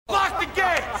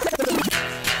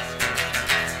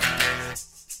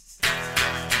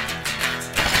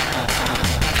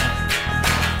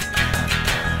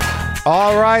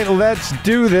right, let's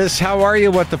do this. How are you,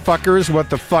 what the fuckers, what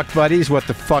the fuck buddies, what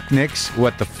the fuck nicks,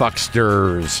 what the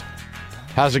fucksters?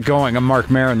 How's it going? I'm Marc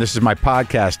Maron. This is my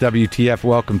podcast, WTF.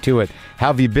 Welcome to it. How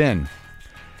have you been?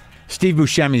 Steve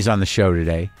Buscemi's on the show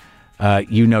today.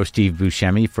 You know Steve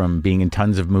Buscemi from being in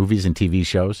tons of movies and TV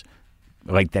shows,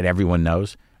 like that everyone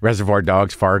knows. Reservoir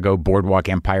Dogs, Fargo, Boardwalk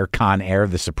Empire, Con Air,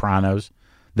 The Sopranos,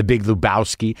 The Big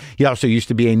Lebowski. He also used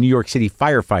to be a New York City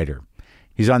firefighter.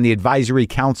 He's on the advisory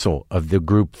council of the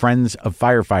group Friends of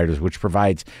Firefighters, which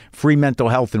provides free mental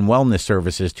health and wellness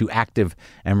services to active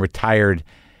and retired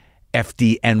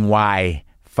FDNY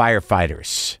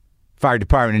firefighters. Fire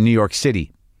Department in New York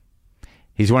City.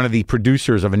 He's one of the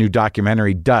producers of a new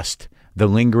documentary, Dust, The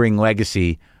Lingering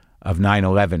Legacy of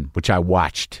 9/11, which I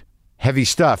watched. Heavy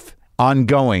stuff,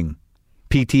 ongoing,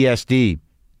 PTSD,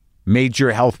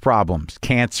 major health problems,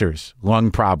 cancers,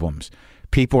 lung problems.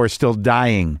 People are still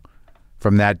dying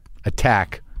from that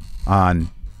attack on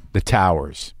the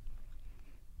towers.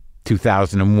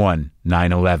 2001,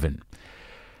 9/11.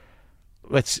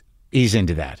 Let's ease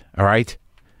into that, all right?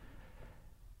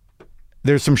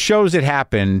 There's some shows that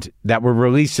happened that were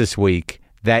released this week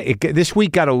that this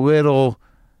week got a little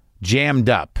jammed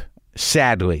up,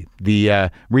 sadly. The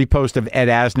repost of Ed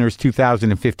Asner's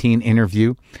 2015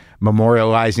 interview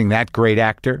memorializing that great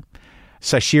actor.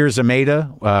 Sashir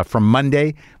Zamata from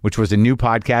Monday, which was a new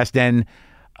podcast. Then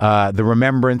The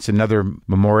Remembrance, another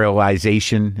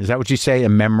memorialization. Is that what you say?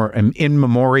 In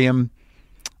memoriam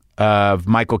of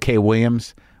Michael K.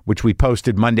 Williams, which we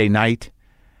posted Monday night.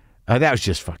 That was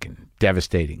just fucking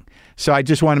devastating. So I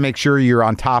just want to make sure you're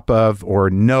on top of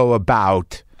or know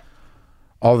about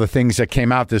all the things that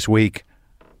came out this week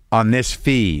on this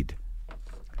feed.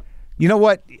 You know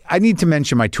what? I need to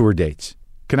mention my tour dates.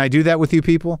 Can I do that with you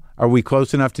people? Are we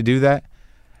close enough to do that?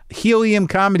 Helium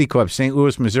Comedy Club, St.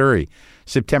 Louis, Missouri,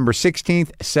 September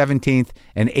 16th, 17th,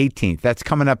 and 18th. That's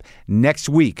coming up next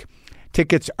week.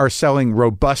 Tickets are selling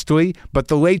robustly, but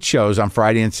the late shows on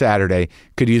Friday and Saturday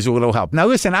could use a little help. Now,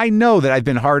 listen, I know that I've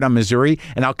been hard on Missouri,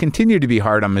 and I'll continue to be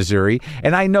hard on Missouri,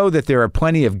 and I know that there are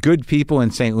plenty of good people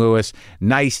in St. Louis,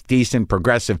 nice, decent,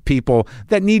 progressive people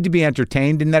that need to be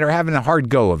entertained and that are having a hard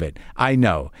go of it. I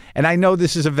know. And I know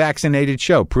this is a vaccinated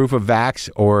show, proof of vax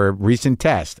or recent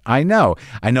test. I know.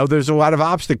 I know there's a lot of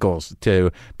obstacles to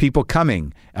people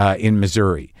coming in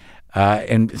Missouri.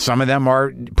 And some of them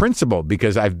are principled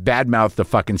because I've badmouthed the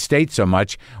fucking state so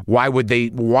much. Why would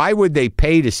they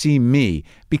pay to see me?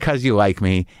 Because you like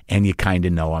me and you kind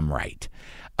of know I'm right.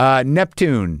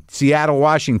 Neptune, Seattle,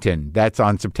 Washington. That's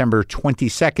on September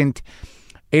 22nd.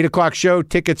 8 o'clock show.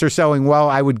 Tickets are selling well.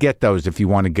 I would get those if you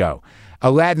want to go.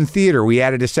 Aladdin Theater. We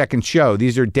added a second show.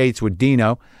 These are dates with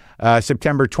Dino.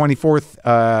 September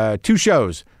 24th. 2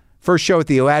 shows. First show at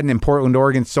the Aladdin in Portland,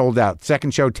 Oregon, sold out.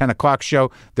 Second show, 10 o'clock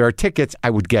show. There are tickets. I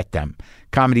would get them.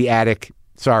 Comedy Attic,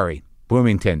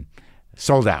 Bloomington,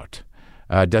 sold out.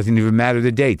 Doesn't even matter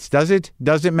the dates. Does it?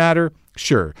 Does it matter?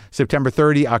 Sure. September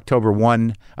 30, October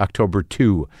 1, October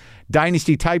 2.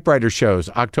 Dynasty Typewriter shows,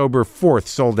 October 4th,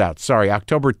 sold out.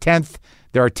 October 10th,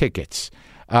 there are tickets.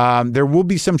 There will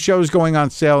be some shows going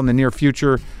on sale in the near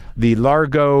future.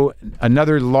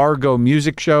 Another Largo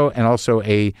music show, and also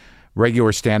a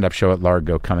regular stand-up show at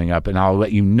Largo coming up, and I'll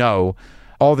let you know.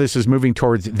 All this is moving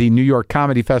towards the New York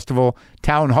Comedy Festival,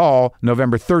 Town Hall,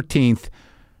 November 13th,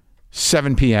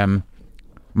 7 p.m.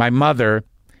 My mother,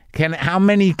 how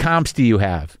many comps do you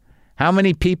have? How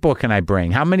many people can I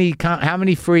bring? How many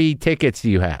free tickets do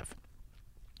you have?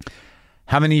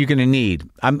 How many are you going to need?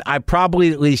 I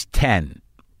probably at least 10.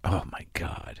 Oh, my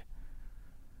God.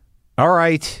 All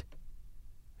right.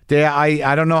 Yeah,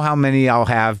 I don't know how many I'll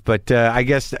have, but I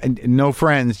guess no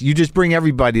friends. You just bring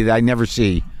everybody that I never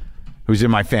see who's in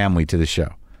my family to the show.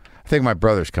 I think my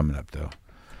brother's coming up, though.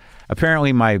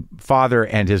 Apparently, my father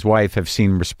and his wife have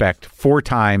seen Respect 4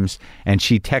 times, and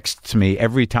she texts me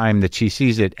every time that she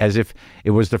sees it as if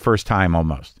it was the first time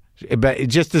almost. But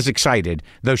just as excited,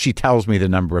 though she tells me the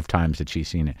number of times that she's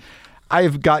seen it. I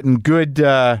have gotten good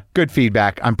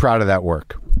feedback. I'm proud of that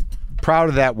work. Proud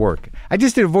of that work. I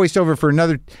just did a voiceover for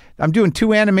I'm doing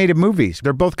 2 animated movies.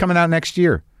 They're both coming out next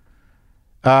year.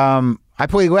 I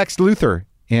play Lex Luthor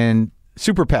in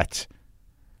Super Pets.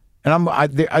 And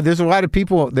there's a lot of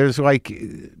people, there's like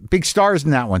big stars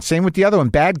in that one. Same with the other one,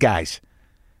 Bad Guys.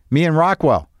 Me and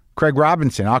Rockwell, Craig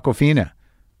Robinson, Aquafina.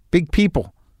 Big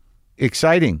people.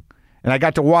 Exciting. And I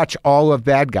got to watch all of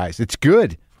Bad Guys. It's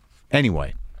good.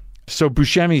 Anyway, so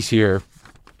Buscemi's here.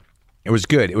 It was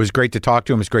good. It was great to talk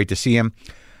to him. It was great to see him.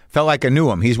 Felt like I knew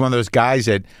him. He's one of those guys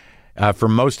that for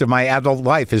most of my adult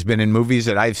life has been in movies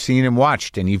that I've seen and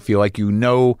watched, and you feel like you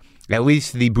know at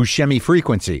least the Buscemi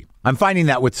frequency. I'm finding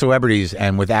that with celebrities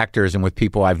and with actors and with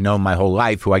people I've known my whole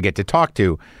life who I get to talk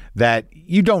to, that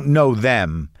you don't know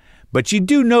them, but you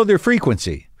do know their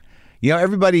frequency. You know,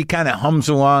 everybody kind of hums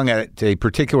along at a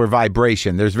particular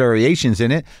vibration. There's variations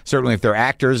in it. Certainly if they're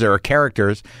actors, there are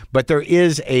characters, but there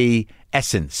is a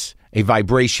essence, a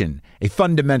vibration, a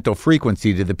fundamental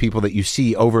frequency to the people that you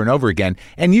see over and over again.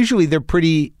 And usually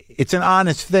it's an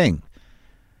honest thing.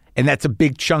 And that's a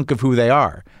big chunk of who they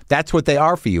are. That's what they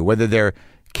are for you, whether they're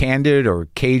candid or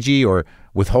cagey or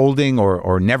withholding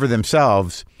or never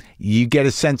themselves. You get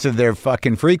a sense of their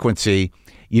fucking frequency.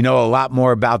 You know a lot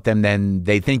more about them than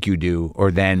they think you do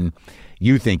or than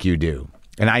you think you do.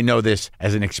 And I know this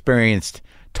as an experienced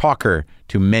talker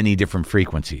to many different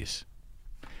frequencies.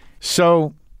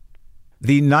 So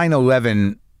the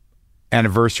 9/11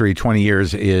 anniversary, 20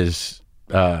 years, is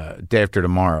day after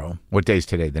tomorrow. What day is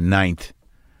today? The 9th.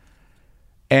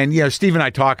 And, you know, Steve and I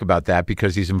talk about that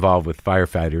because he's involved with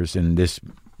firefighters, and this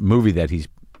movie that he's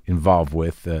involved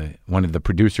with, one of the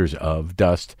producers of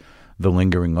Dust, The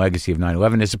Lingering Legacy of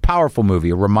 9/11, is a powerful movie,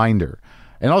 a reminder.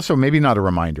 And also maybe not a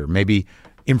reminder, maybe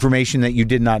information that you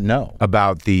did not know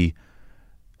about the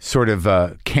sort of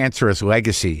cancerous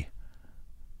legacy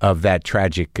of that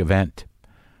tragic event.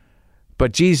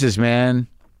 But Jesus, man,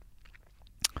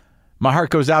 my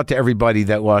heart goes out to everybody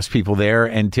that lost people there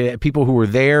and to people who were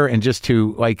there, and just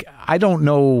to, like, I don't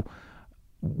know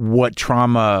what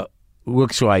trauma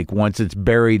looks like once it's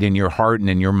buried in your heart and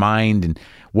in your mind, and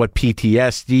what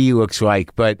PTSD looks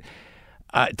like. But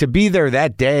to be there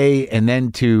that day and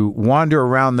then to wander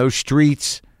around those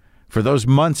streets for those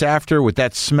months after with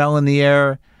that smell in the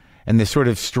air and this sort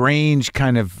of strange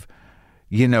kind of,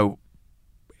 you know,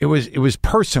 it was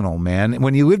personal, man.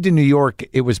 When you lived in New York,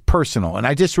 it was personal. And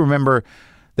I just remember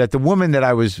that the woman that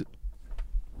I was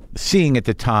seeing at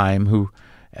the time, who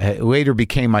later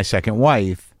became my second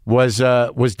wife, was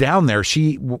down there.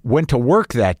 She went to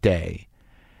work that day.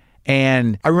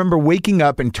 And I remember waking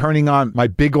up and turning on my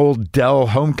big old Dell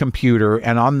home computer,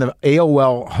 and on the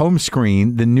AOL home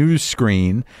screen, the news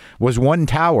screen, was one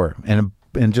tower and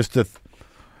just a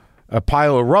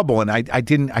pile of rubble, and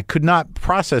I could not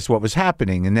process what was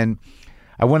happening. And then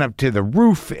I went up to the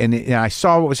roof and I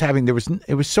saw what was happening.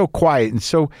 It was so quiet,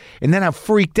 and then I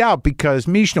freaked out because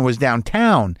Mishna was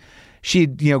downtown.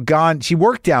 She'd gone. She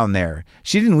worked down there.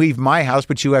 She didn't leave my house,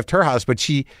 but she left her house. But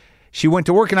she went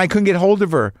to work, and I couldn't get hold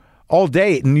of her all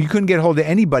day. And you couldn't get hold of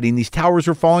anybody. And these towers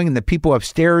were falling, and the people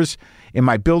upstairs in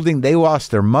my building, they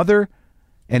lost their mother,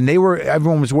 and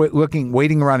everyone was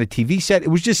waiting around a TV set. It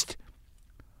was just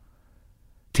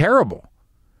terrible.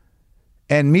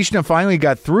 And Mishna finally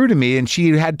got through to me, and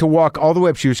she had to walk all the way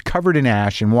up. She was covered in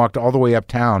ash and walked all the way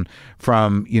uptown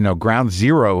from, ground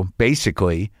zero,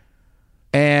 basically.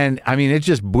 And I mean, it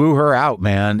just blew her out,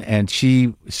 man. And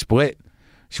she split.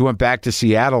 She went back to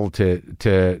Seattle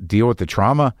to deal with the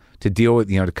trauma, to deal with,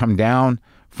 to come down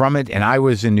from it. And I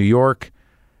was in New York.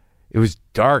 It was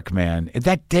dark, man. And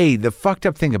that day, the fucked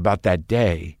up thing about that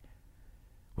day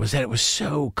was that it was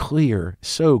so clear,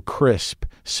 so crisp,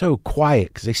 so quiet,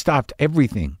 because they stopped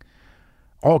everything.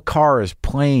 All cars,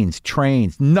 planes,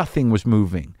 trains, nothing was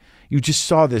moving. You just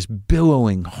saw this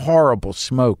billowing, horrible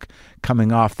smoke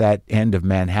coming off that end of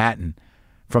Manhattan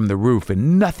from the roof,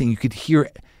 and nothing. You could hear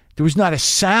it. There was not a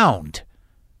sound.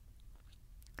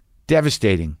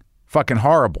 Devastating. Fucking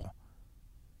horrible.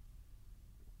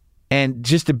 And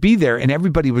just to be there, and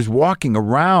everybody was walking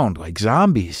around like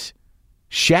zombies,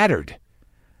 shattered.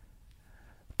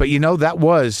 But that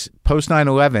was, post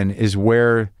 9/11 is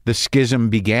where the schism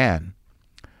began.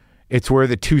 It's where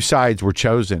the two sides were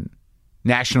chosen.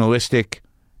 Nationalistic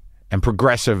and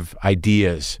progressive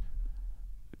ideas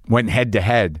went head to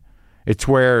head. It's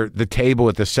where the table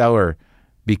at the cellar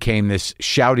became this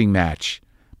shouting match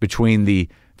between the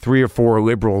 3 or 4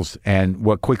 liberals and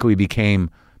what quickly became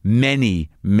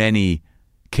many, many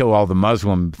kill all the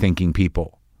Muslim thinking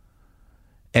people.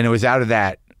 And it was out of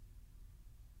that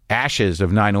ashes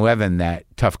of 9/11 that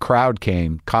Tough Crowd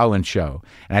came, Colin's show.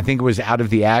 And I think it was out of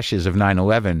the ashes of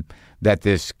 9/11 that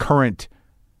this current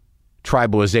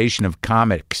tribalization of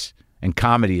comics and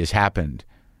comedy has happened.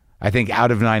 I think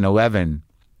out of 9/11,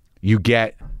 you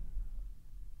get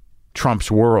Trump's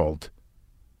world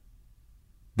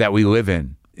that we live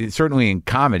in. Certainly in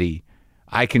comedy,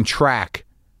 I can track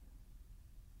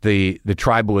the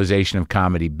tribalization of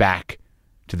comedy back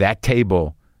to that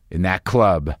table in that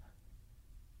club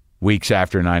weeks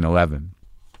after 9/11.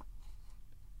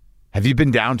 Have you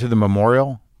been down to the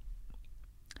memorial?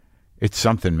 It's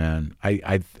something, man.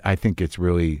 I think it's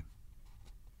really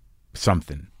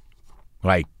something.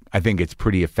 Like, I think it's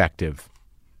pretty effective.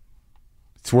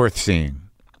 It's worth seeing.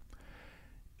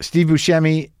 Steve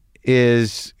Buscemi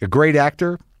is a great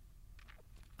actor,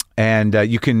 and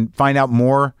you can find out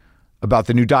more about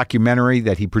the new documentary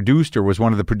that he produced or was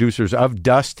one of the producers of,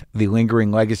 Dust, The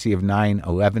Lingering Legacy of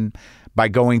 9/11, by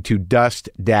going to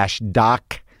dust-doc.com.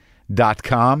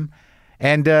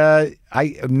 And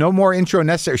no more intro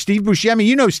necessary. Steve Buscemi,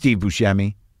 you know Steve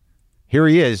Buscemi. Here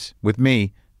he is with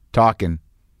me talking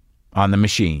on the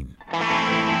machine.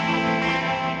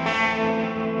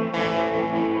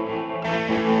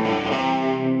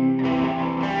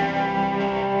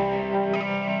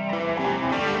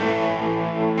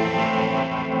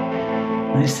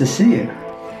 Nice to see you.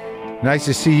 Nice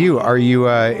to see you. Are you,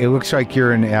 it looks like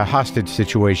you're in a hostage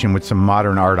situation with some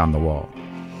modern art on the wall.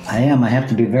 I am. I have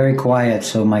to be very quiet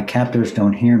so my captors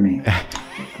don't hear me.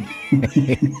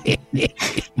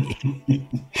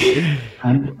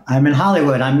 I'm in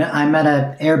Hollywood. I'm at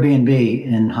an Airbnb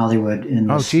in Hollywood.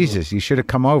 Jesus! You should have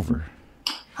come over.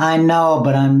 I know,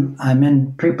 but I'm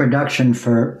in pre-production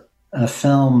for a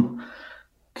film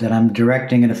that I'm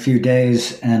directing in a few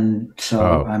days, and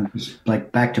so I'm just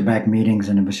like back-to-back meetings,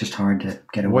 and it was just hard to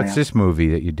get away. What's this movie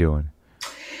that you're doing?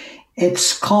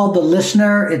 It's called The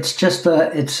Listener. It's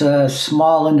a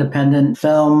small independent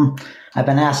film. I've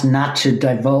been asked not to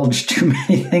divulge too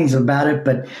many things about it,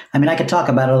 but I mean, I could talk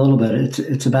about it a little bit.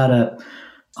 It's about a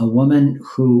woman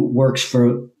who works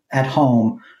at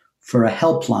home for a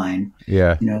helpline.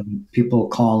 Yeah. People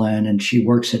call in and she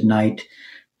works at night.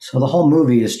 So the whole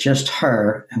movie is just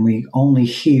her, and we only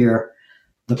hear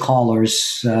the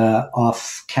callers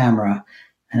off camera.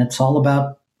 And it's all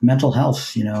about mental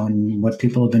health, and what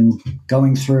people have been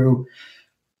going through,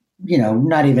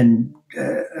 not even,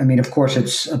 of course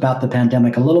it's about the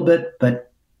pandemic a little bit,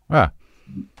 but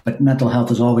mental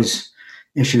health is always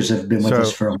issues that have been with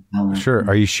us for a while now. Sure.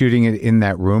 Are you shooting it in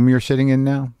that room you're sitting in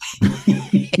now?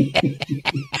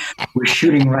 We're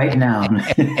shooting right now.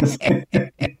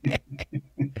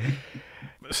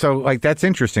 So that's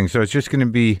interesting. So it's just going to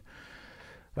be,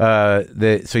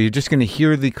 so you're just going to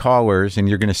hear the callers and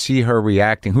you're going to see her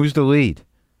reacting. Who's the lead?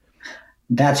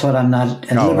 That's what I'm not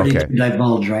at liberty to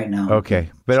divulge right now. Okay.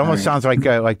 But it almost sounds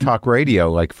like talk radio,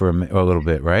 like for a little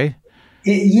bit, right?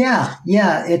 Yeah.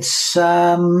 It's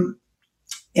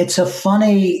a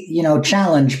funny,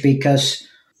 challenge because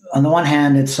on the one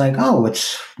hand, it's like,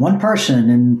 it's one person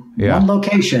in one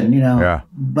location,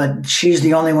 but she's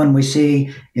the only one we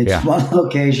see. It's one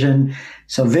location.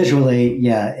 So visually,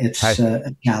 it's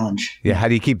a challenge. Yeah. How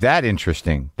do you keep that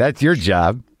interesting? That's your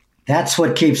job. That's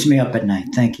what keeps me up at night.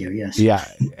 Thank you. Yes. Yeah.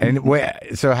 And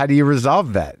so how do you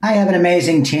resolve that? I have an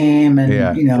amazing team and,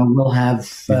 we'll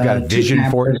have you've got a vision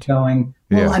for it going.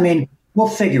 Well, we'll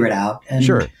figure it out. And,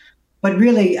 sure. But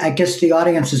really, I guess the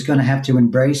audience is going to have to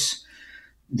embrace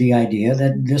the idea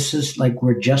that this is like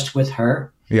we're just with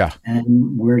her. Yeah.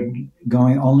 And we're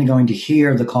only going to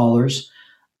hear the callers.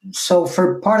 So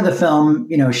for part of the film,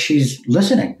 she's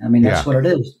listening. That's what it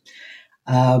is.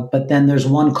 But then there's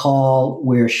one call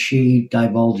where she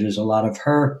divulges a lot of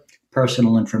her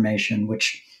personal information,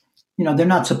 which, they're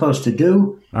not supposed to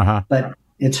do, but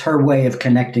it's her way of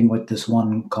connecting with this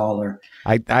one caller.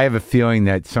 I have a feeling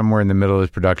that somewhere in the middle of this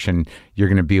production, you're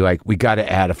going to be like, we got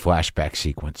to add a flashback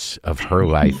sequence of her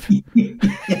life.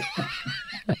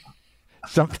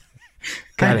 Something.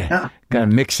 Gotta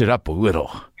mix it up a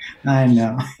little. I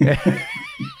know.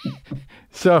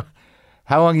 So,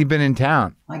 how long you been in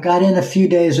town? I got in a few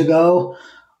days ago.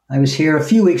 I was here a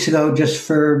few weeks ago just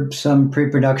for some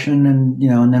pre-production and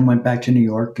then went back to New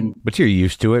York. But you're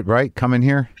used to it, right? Coming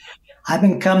here? I've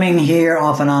been coming here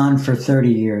off and on for 30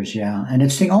 years, yeah. And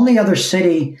it's the only other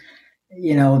city,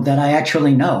 that I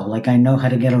actually know. Like, I know how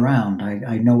to get around.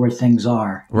 I know where things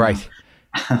are. Right.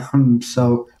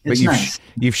 So it's nice.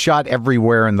 You've shot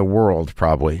everywhere in the world,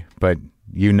 probably, but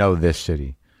you know this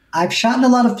city. I've shot in a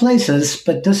lot of places,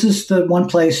 but this is the one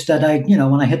place that I,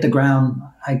 when I hit the ground,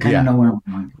 I kind of know where I'm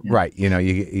going. Yeah. Right.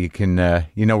 You can,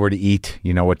 where to eat,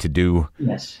 what to do.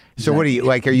 Yes. So what do you,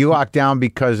 are you locked down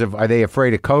because are they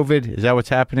afraid of COVID? Is that what's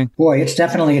happening? Boy, it's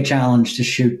definitely a challenge to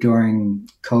shoot during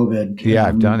COVID. Yeah,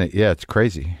 I've done it. Yeah, it's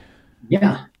crazy.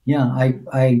 Yeah.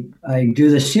 I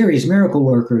do the series Miracle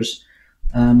Workers.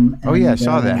 I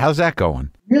saw that. How's that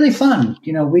going? Really fun.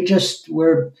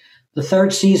 The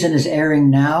third season is airing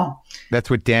now. That's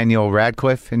with Daniel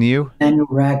Radcliffe and you? Daniel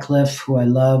Radcliffe, who I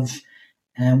love.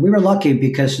 And we were lucky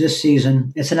because this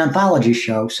season, it's an anthology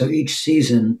show. So each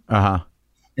season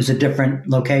is a different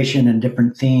location and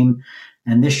different theme.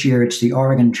 And this year it's the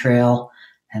Oregon Trail.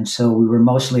 And so we were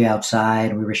mostly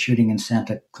outside. We were shooting in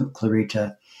Santa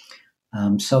Clarita.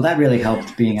 So that really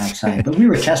helped being outside. But we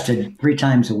were tested 3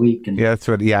 times a week. And I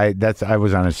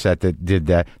was on a set that did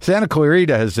that. Santa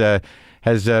Clarita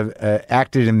has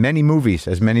acted in many movies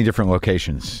as many different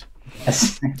locations.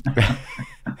 Yes.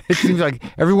 It seems like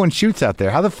everyone shoots out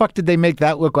there. How the fuck did they make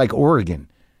that look like Oregon?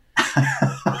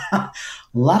 A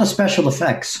lot of special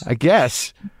effects. I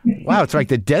guess. Wow, it's like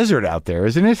the desert out there,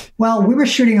 isn't it? Well, we were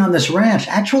shooting on this ranch.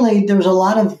 Actually, there was a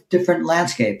lot of different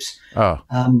landscapes. Oh,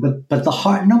 but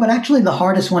actually the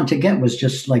hardest one to get was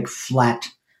just like flat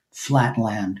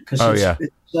land because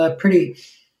it's pretty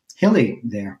hilly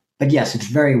there. But yes, it's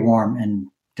very warm and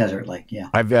desert-like. Yeah,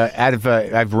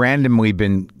 I've randomly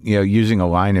been using a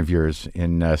line of yours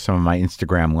in some of my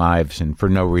Instagram lives, and for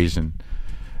no reason.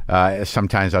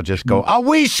 Sometimes I'll just go, "Are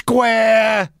we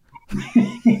square?"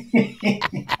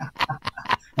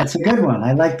 That's a good one.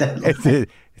 I like that.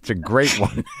 It's a great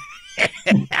one.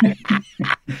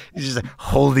 Just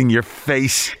holding your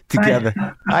face together.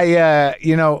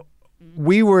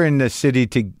 We were in the city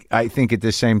I think at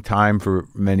the same time for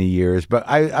many years, but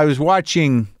I was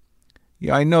watching.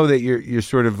 I know that you're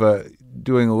sort of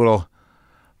doing a little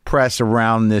press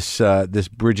around this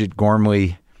Bridget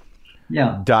Gormley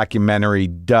documentary,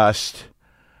 Dust,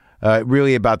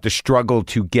 really about the struggle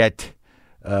to get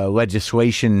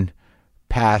legislation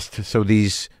passed so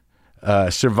these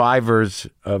survivors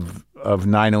of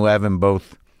 9/11,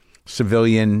 both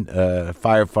civilian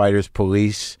firefighters,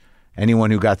 police, anyone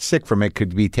who got sick from it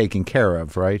could be taken care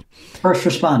of, right? First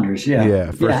responders,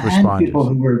 yeah. First responders. And people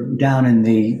who were down in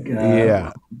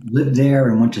lived there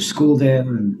and went to school there.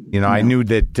 And I knew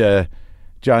that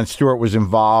Jon Stewart was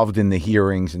involved in the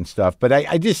hearings and stuff, but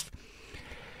I just,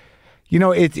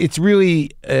 it's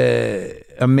really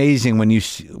amazing when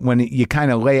you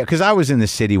kind of lay it, because I was in the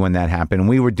city when that happened, and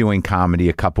we were doing comedy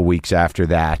a couple weeks after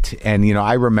that, and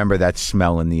I remember that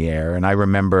smell in the air, and I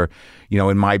remember,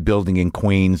 in my building in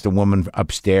Queens, the woman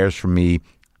upstairs from me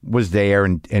was there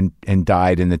and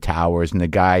died in the towers, and the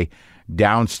guy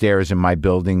downstairs in my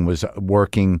building was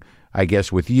working, I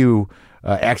guess, with you,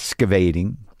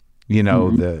 excavating,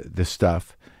 the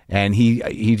stuff. And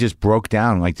he just broke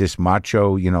down like this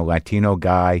macho, Latino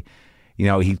guy.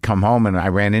 He'd come home and I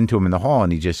ran into him in the hall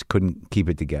and he just couldn't keep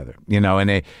it together.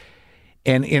 And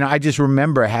I just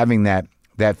remember having that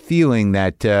feeling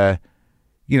that that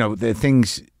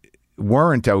things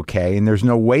weren't okay and there's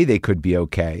no way they could be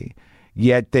okay.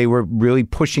 Yet they were really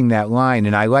pushing that line.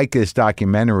 And I like this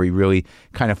documentary really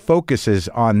kind of focuses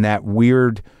on that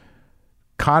weird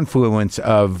confluence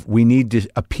of we need to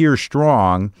appear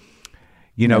strong,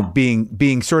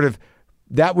 being sort of,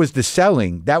 that was the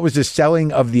selling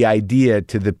of the idea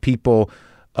to the people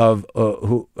of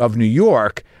New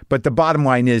York. But the bottom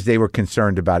line is they were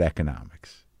concerned about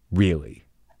economics, really.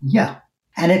 Yeah.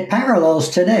 And it parallels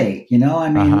today,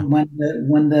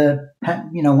 when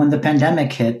the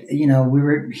pandemic hit, we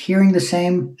were hearing the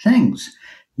same things,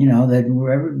 that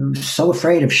we're so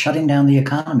afraid of shutting down the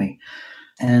economy.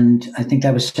 And I think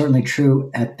that was certainly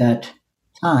true at that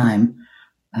time.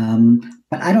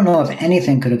 But I don't know if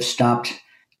anything could have stopped,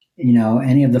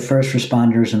 any of the first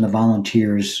responders and the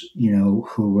volunteers,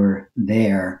 who were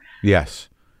there. Yes.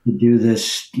 To do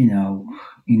this,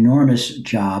 enormous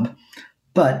job.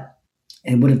 But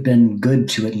it would have been good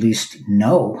to at least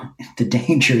know the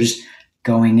dangers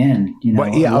going in,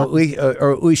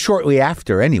 or at least shortly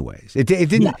after anyways. It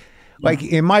didn't,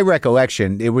 in my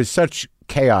recollection, it was such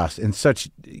chaos and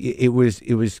it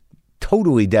was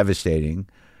totally devastating.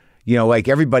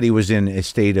 Everybody was in a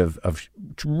state of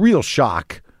real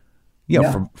shock,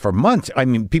 for months. I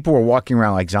mean, people were walking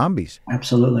around like zombies.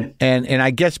 Absolutely. And I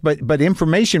guess, but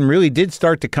information really did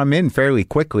start to come in fairly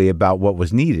quickly about what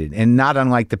was needed. And not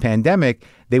unlike the pandemic,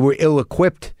 they were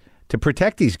ill-equipped to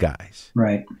protect these guys.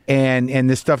 Right. And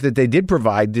the stuff that they did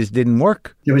provide just didn't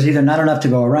work. There was either not enough to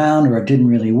go around or it didn't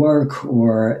really work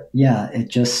or, it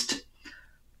just...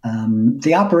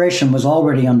 the operation was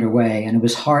already underway and it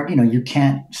was hard. You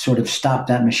can't sort of stop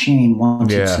that machine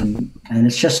once it's in, and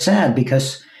it's just sad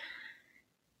because,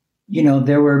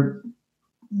 there were,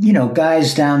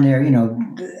 guys down there,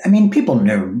 people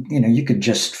knew, you could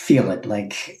just feel it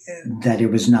like that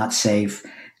it was not safe.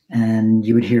 And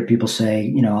you would hear people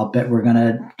say, I'll bet we're going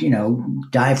to,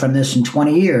 die from this in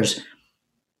 20 years.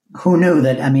 Who knew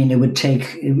that?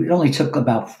 It only took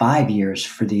about 5 years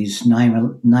for these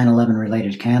 9/11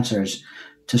 related cancers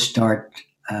to start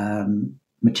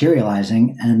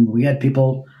materializing. And we had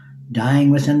people dying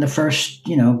within the first,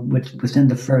 within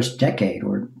the first decade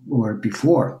or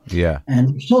before. Yeah.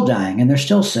 And they're still dying and they're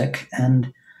still sick.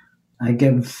 And I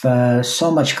give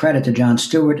so much credit to Jon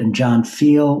Stewart and John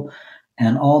Feel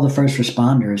and all the first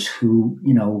responders who,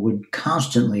 would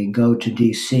constantly go to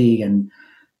DC and,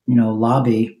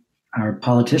 lobby our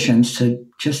politicians to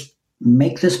just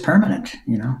make this permanent,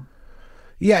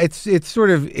 Yeah, it's sort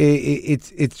of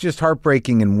it's just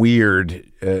heartbreaking and weird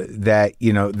that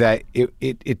that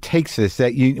it takes this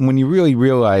that when you really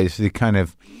realize the kind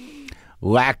of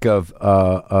lack of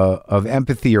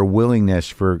empathy or willingness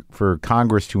for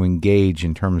Congress to engage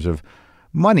in terms of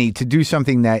money to do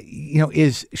something that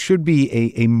should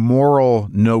be a moral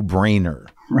no-brainer.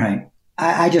 Right.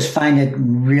 I just find it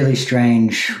really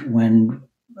strange when.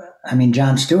 I mean,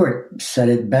 Jon Stewart said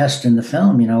it best in the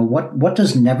film. What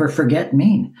does never forget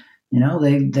mean?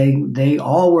 They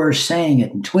all were saying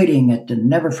it and tweeting it and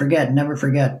never forget, never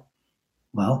forget.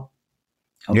 Well,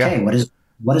 okay, Yeah.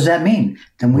 what does that mean?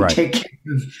 Then we Right. take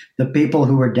care of the people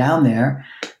who are down there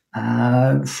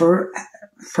for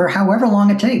however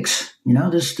long it takes.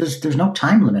 There's no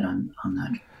time limit on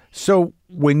that. So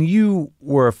when you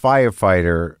were a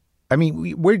firefighter, I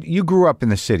mean, where you grew up in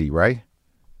the city, right?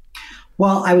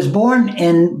 Well, I was born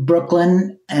in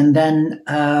Brooklyn, and then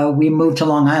we moved to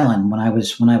Long Island when I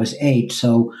was 8.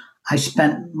 So I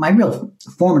spent my real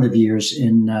formative years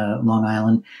in Long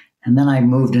Island, and then I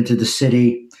moved into the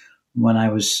city when I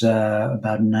was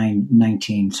about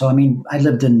 19. So I mean, I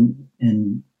lived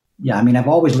I've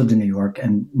always lived in New York,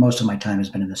 and most of my time has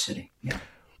been in the city. Yeah.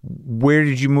 Where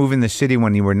did you move in the city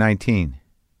when you were 19?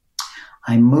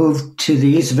 I moved to the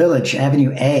East Village,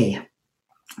 Avenue A,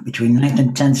 between 9th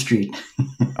and 10th Street.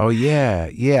 Oh yeah.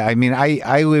 I mean,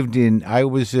 I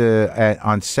was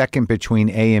on 2nd between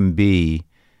A and B.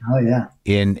 Oh yeah.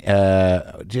 In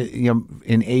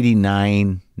in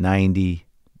 89, 90,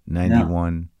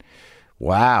 91. Yeah.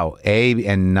 Wow.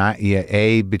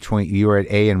 A between you were at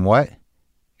A and what?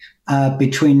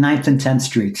 Between 9th and 10th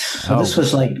Streets. So this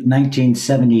was like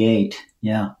 1978.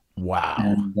 Yeah. Wow.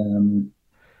 And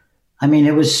I mean,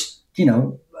 it was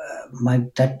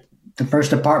the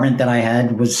first apartment that I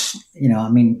had was, it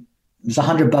was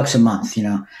 $100 a month,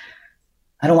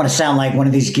 I don't want to sound like one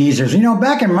of these geezers,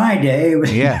 back in my day. It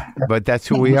was, yeah, but that's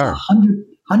who we are.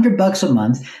 $100 a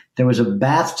month. There was a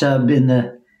bathtub in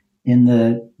the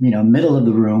middle of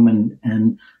the room,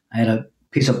 and I had a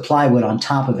piece of plywood on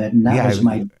top of it. And that was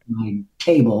my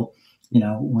table,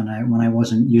 when I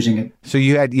wasn't using it. So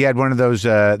you had one of those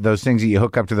things that you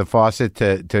hook up to the faucet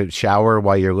to shower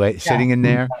while you're sitting in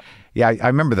there. Yeah, I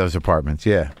remember those apartments,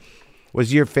 yeah.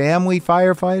 Was your family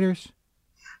firefighters?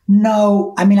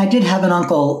 No. I mean, I did have an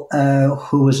uncle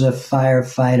who was a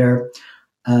firefighter,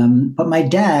 but my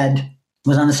dad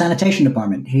was on the sanitation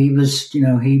department. He was,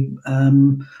 he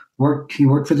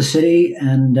worked for the city,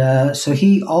 and so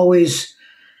he always,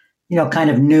 kind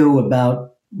of knew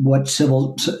about what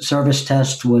civil service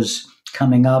test was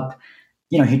coming up.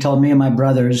 He told me and my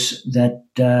brothers that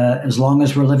as long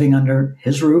as we're living under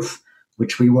his roof,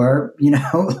 which we were,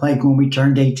 like when we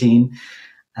turned 18,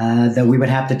 that we would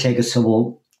have to take a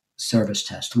civil service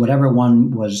test, whatever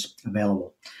one was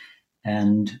available.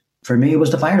 And for me, it was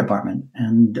the fire department.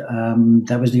 And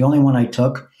that was the only one I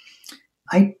took.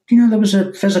 There was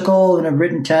a physical and a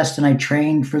written test, and I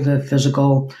trained for the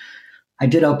physical. I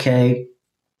did okay.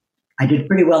 I did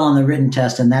pretty well on the written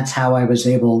test, and that's how I was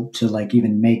able to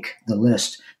even make the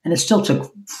list. And it still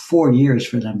took 4 years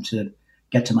for them to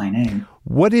get to my name.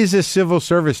 What is a civil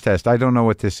service test? I don't know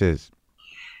what this is.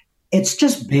 It's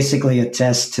just basically a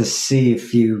test to see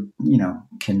if you,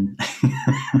 can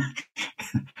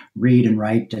read and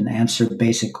write and answer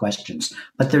basic questions.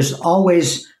 But there's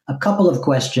always a couple of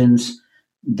questions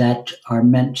that are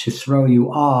meant to throw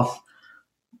you off.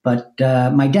 But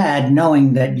my dad,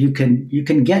 knowing that you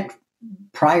can get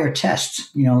prior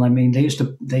tests,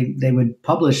 they would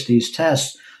publish these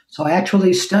tests. So I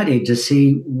actually studied to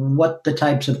see what the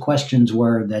types of questions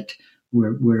were that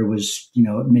where it was,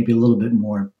 maybe a little bit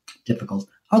more difficult.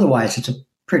 Otherwise,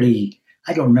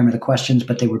 I don't remember the questions,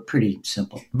 but they were pretty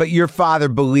simple. But your father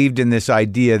believed in this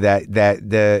idea that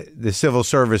the civil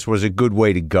service was a good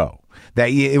way to go, that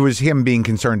it was him being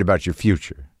concerned about your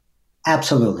future.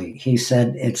 Absolutely. He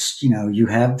said it's, you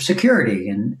have security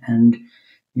and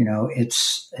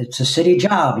it's a city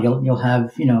job. You'll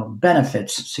have,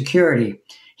 benefits, security.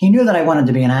 He knew that I wanted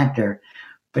to be an actor,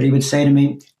 but he would say to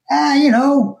me,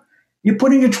 you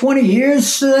put in your 20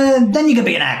 years, then you can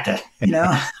be an actor,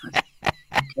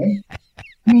 Okay.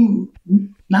 I mean,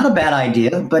 not a bad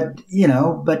idea, but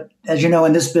as you know,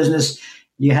 in this business,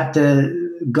 you have to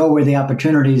go where the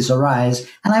opportunities arise.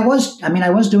 And I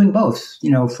was doing both,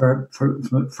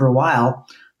 for a while.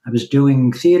 I was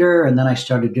doing theater, and then I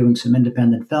started doing some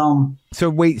independent film. So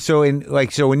wait, so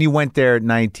when you went there at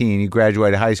 19, you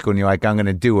graduated high school, and you're like, I'm going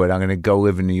to do it. I'm going to go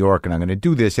live in New York, and I'm going to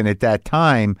do this. And at that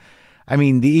time, I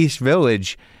mean, the East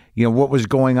Village, what was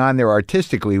going on there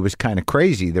artistically was kind of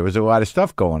crazy. There was a lot of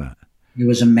stuff going on. It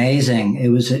was amazing. It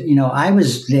was, I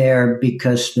was there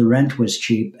because the rent was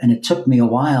cheap, and it took me a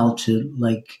while to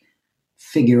like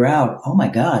figure out, oh my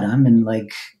God, I'm in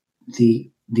like the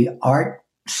art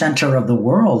center of the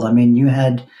world. I mean, you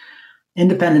had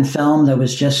independent film that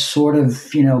was just sort of,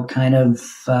 kind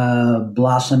of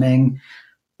blossoming,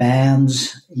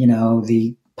 bands,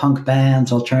 the punk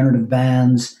bands, alternative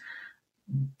bands.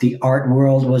 The art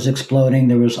world was exploding.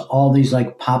 There was all these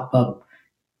like pop-up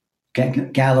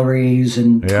galleries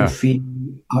and graffiti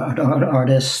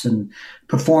artists, and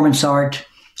performance art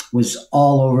was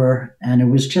all over. And it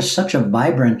was just such a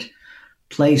vibrant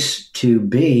place to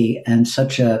be, and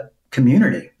such a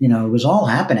community. It was all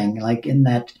happening like in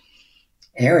that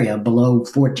area below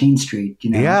 14th Street.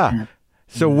 Yeah.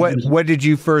 So what did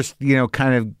you first,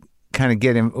 kind of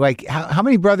get in? Like, how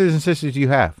many brothers and sisters do you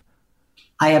have?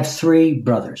 I have 3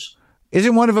 brothers.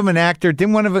 Isn't one of them an actor?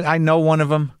 Didn't one of them? I know one of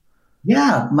them.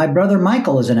 Yeah, my brother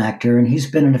Michael is an actor, and he's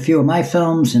been in a few of my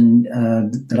films and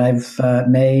that I've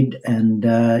made. And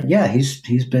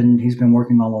he's been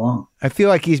working all along. I feel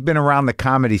like he's been around the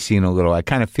comedy scene a little. I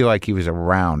kind of feel like he was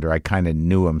around, or I kind of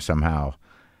knew him somehow.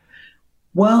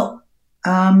 Well,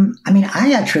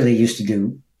 I actually used to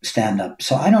do stand-up,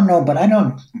 so I don't know,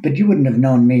 but you wouldn't have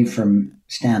known me from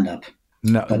stand-up.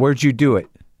 No, where'd you do it?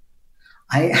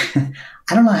 I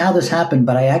don't know how this happened,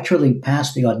 but I actually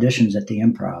passed the auditions at the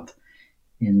Improv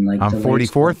in like on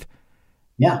 44th.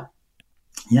 Yeah,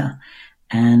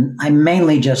 and I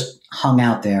mainly just hung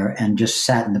out there and just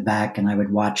sat in the back, and I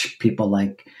would watch people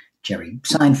like Jerry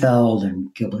Seinfeld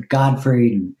and Gilbert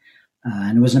Gottfried,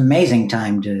 and it was an amazing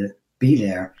time to be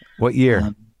there. What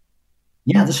year?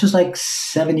 This was like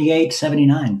 78,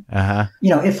 79. Uh-huh.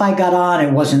 If I got on,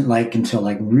 it wasn't like until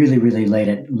like really, really late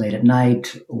at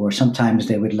night, or sometimes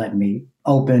they would let me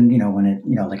open, when it,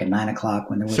 like at 9 o'clock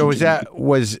when there was. So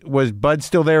was Bud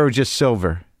still there, or just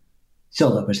Silver?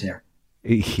 Silver was there.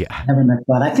 Yeah. Never met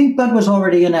Bud. I think Bud was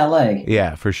already in LA.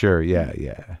 Yeah, for sure. Yeah.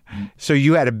 So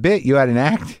you had you had an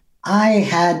act? I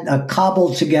had a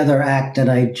cobbled together act that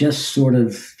I just sort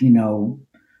of,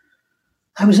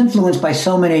 I was influenced by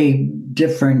so many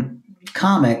different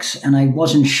comics, and I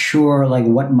wasn't sure like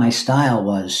what my style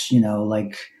was,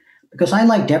 because I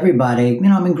liked everybody.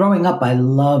 Growing up, I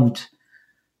loved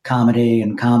comedy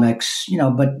and comics,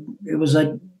 but it was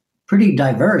a pretty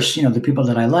diverse. The people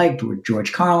that I liked were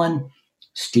George Carlin,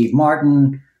 Steve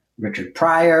Martin, Richard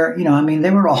Pryor. They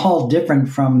were all different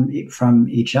from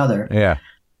each other. Yeah.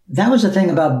 That was the thing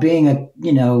about being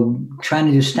trying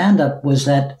to do stand-up, was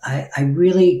that I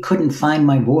really couldn't find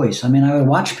my voice. I would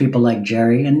watch people like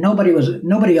Jerry, and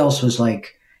nobody else was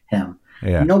like him.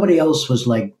 Yeah. Nobody else was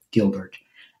like Gilbert.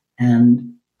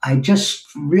 And I just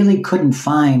really couldn't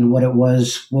find what it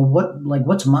was. Well,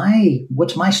 what's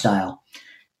my style?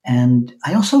 And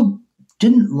I also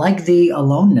didn't like the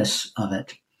aloneness of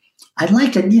it. I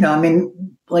liked it,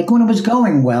 like when it was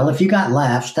going well, if you got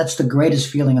laughs, that's the greatest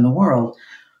feeling in the world.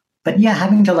 But yeah,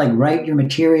 having to like write your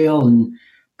material and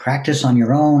practice on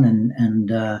your own,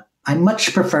 and I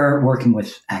much prefer working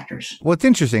with actors. Well, it's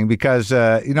interesting because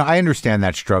I understand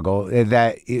that struggle.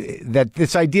 That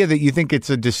this idea that you think it's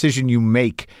a decision you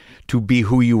make to be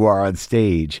who you are on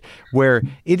stage, where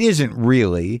it isn't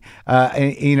really.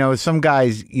 Some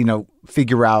guys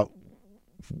figure out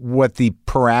what the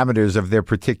parameters of their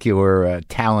particular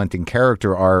talent and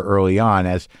character are early on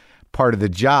as part of the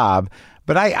job.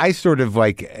 But I sort of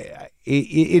like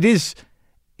it is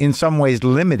in some ways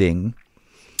limiting,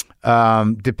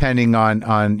 depending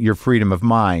on your freedom of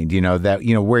mind,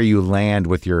 where you land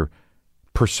with your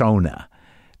persona.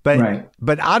 But right.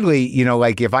 But oddly,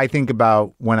 like if I think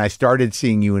about when I started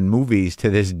seeing you in movies to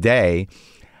this day,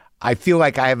 I feel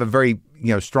like I have a very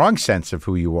strong sense of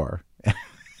who you are.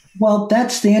 Well,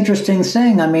 that's the interesting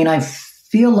thing. I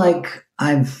feel like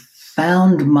I've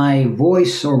found my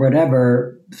voice or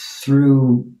whatever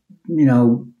through,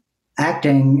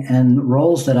 acting and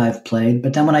roles that I've played.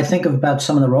 But then when I think about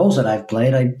some of the roles that I've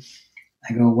played, I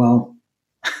go, well,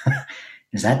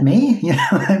 is that me?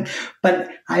 But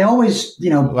I always,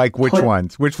 like which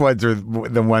ones? Which ones are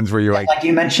the ones where you're like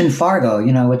you mentioned Fargo,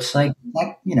 it's like,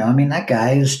 that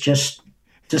guy is just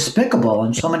despicable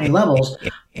on so many levels,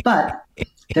 but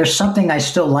there's something I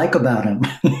still like about him,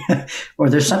 or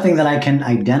there's something that I can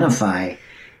identify,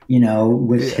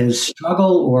 with his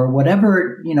struggle or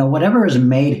whatever, whatever has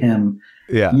made him,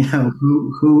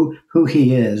 who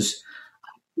he is. I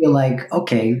feel like,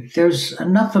 okay, there's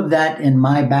enough of that in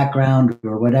my background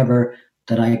or whatever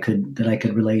that I could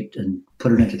relate and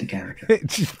put it into the character.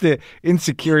 It's just the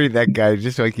insecurity of that guy,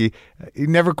 just like he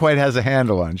never quite has a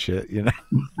handle on shit,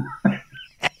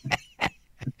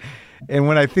 And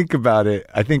when I think about it,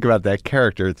 I think about that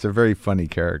character. It's a very funny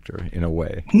character in a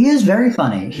way. He is very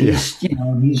funny. He's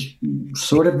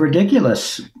sort of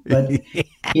ridiculous, but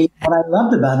what I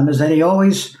loved about him is that he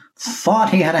always thought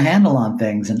he had a handle on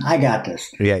things, and I got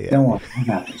this. Yeah. Don't worry, I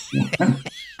got this.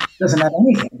 Doesn't have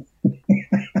anything.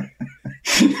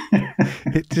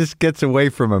 It just gets away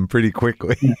from him pretty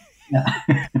quickly.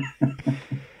 Yeah.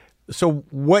 So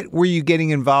what were you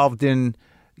getting involved in,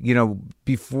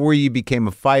 before you became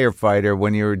a firefighter,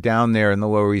 when you were down there in the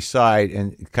Lower East Side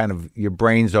and kind of your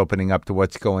brain's opening up to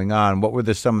what's going on? What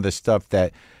were some of the stuff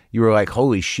that you were like,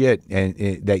 holy shit, and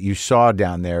that you saw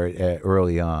down there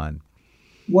early on?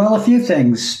 Well, a few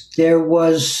things. There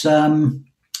was,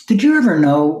 did you ever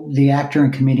know the actor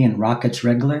and comedian Rockets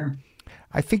Regulator?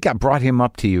 I think I brought him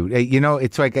up to you.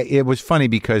 It's like, it was funny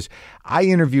because I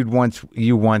interviewed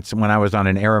you once when I was on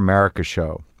an Air America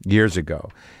show years ago.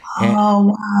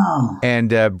 Oh, wow.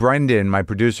 And Brendan, my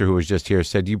producer who was just here,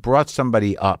 said you brought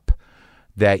somebody up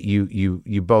that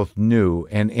you both knew.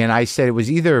 And I said it was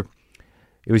either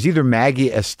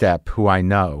Maggie Estep, who I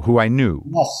knew.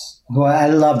 Yes. Who I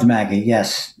loved Maggie,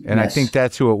 yes. And yes. I think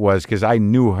that's who it was because I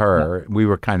knew her. Yeah. We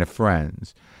were kind of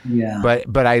friends. Yeah.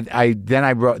 But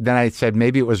I said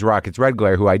maybe it was Rockets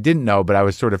Redglare, who I didn't know, but I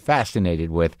was sort of fascinated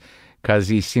with because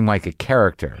he seemed like a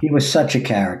character. He was such a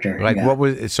character. Like yeah.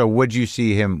 What'd you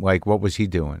see him like? What was he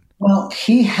doing? Well,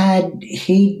 he had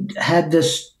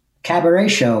this cabaret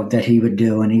show that he would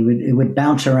do, and it would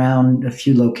bounce around a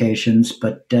few locations.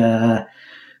 But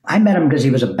I met him because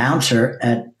he was a bouncer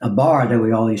at a bar that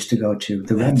we all used to go to.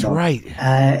 That's right.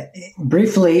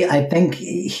 Briefly, I think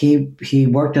he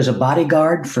worked as a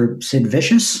bodyguard for Sid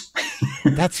Vicious.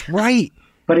 That's right.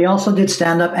 But he also did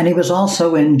stand up, and he was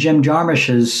also in Jim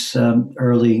Jarmusch's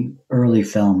early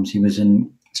films. He was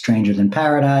in Stranger Than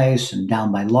Paradise and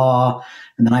Down by Law,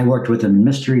 and then I worked with him in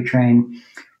Mystery Train.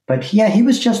 But yeah, he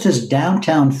was just this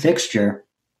downtown fixture,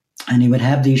 and he would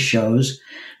have these shows.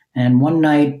 And one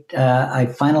night, I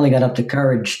finally got up the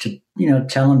courage to,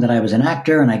 tell him that I was an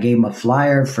actor, and I gave him a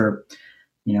flyer for,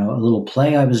 a little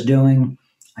play I was doing.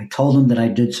 I told him that I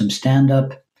did some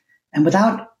stand-up, and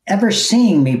without ever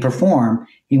seeing me perform,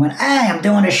 he went, "Hey, I'm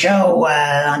doing a show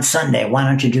on Sunday. Why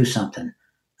don't you do something?"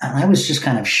 And I was just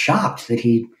kind of shocked that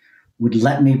he would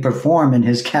let me perform in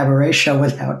his cabaret show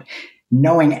without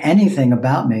knowing anything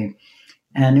about me.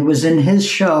 And it was in his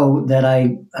show that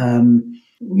I,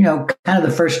 kind of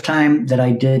the first time that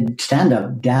I did stand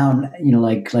up down,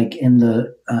 like in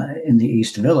the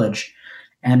East Village,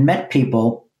 and met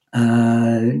people.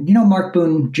 Marc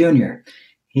Boone Jr.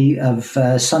 He of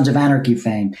Sons of Anarchy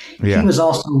fame. Yeah. He was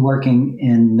also working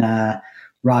in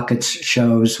Rocket's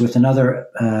shows with another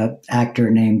actor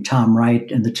named Tom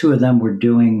Wright, and the two of them were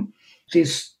doing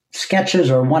these sketches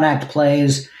or one-act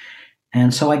plays.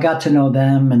 And so I got to know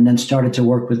them, and then started to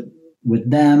work with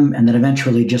them, and then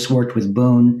eventually just worked with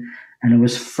Boone. And it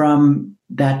was from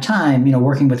that time,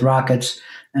 working with Rockets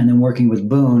and then working with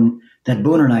Boone, that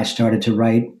Boone and I started to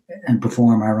write and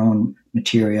perform our own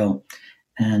material.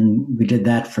 And we did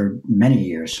that for many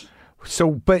years.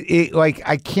 So, but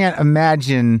I can't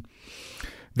imagine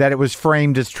that it was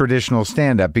framed as traditional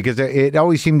stand-up, because it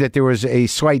always seemed that there was a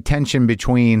slight tension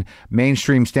between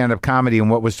mainstream stand-up comedy and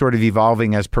what was sort of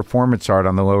evolving as performance art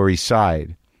on the Lower East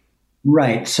Side.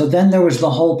 Right. So then there was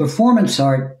the whole performance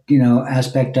art,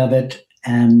 aspect of it.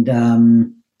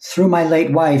 And through my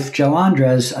late wife, Jo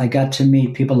Andres, I got to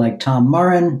meet people like Tom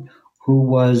Murren, who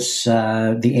was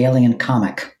the alien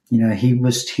comic.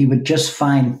 He would just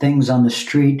find things on the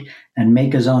street and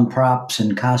make his own props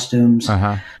and costumes.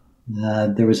 Uh-huh.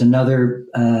 There was another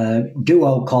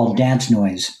duo called Dance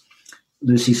Noise,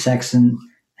 Lucy Sexton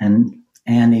and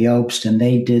Annie Obst, and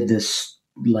they did this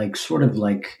sort of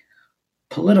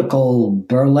political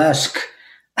burlesque.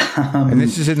 And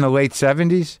this is in the late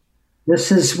 70s?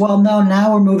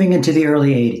 Now we're moving into the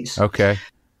early 80s. Okay.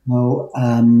 So,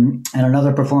 and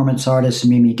another performance artist,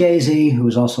 Mimi Gazy, who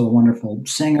was also a wonderful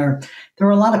singer. There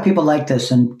were a lot of people like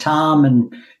this, and Tom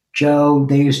and Joe,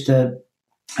 they used to,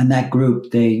 and that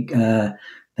group, they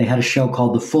had a show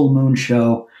called The Full Moon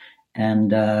Show,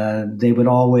 and they would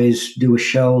always do a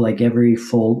show like every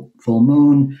full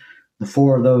moon. The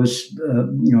four of those,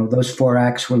 those four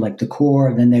acts were like the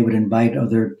core. Then they would invite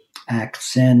other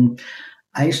acts in.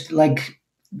 I used to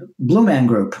Blue Man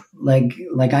Group.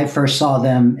 I first saw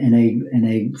them in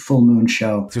a full moon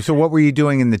show. So what were you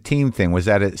doing in the team thing? Was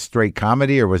that a straight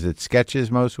comedy or was it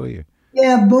sketches mostly?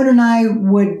 Yeah, Boone and I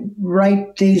would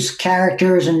write these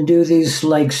characters and do these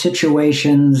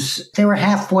situations. They were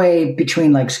halfway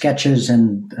between sketches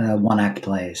and one act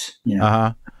plays.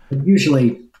 Uh-huh.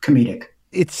 Usually comedic.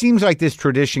 It seems like this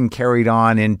tradition carried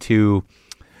on into,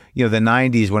 the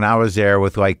 90s when I was there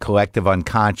with like Collective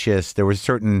Unconscious. There was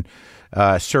certain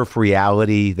Surf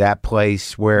Reality, that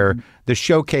place where the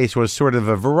showcase was sort of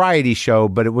a variety show,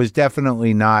 but it was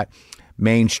definitely not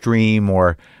mainstream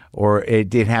or it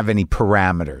didn't have any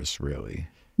parameters really.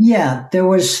 Yeah, there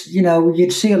was,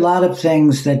 you'd see a lot of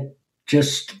things that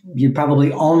just you'd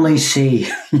probably only see,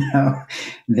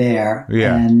 there.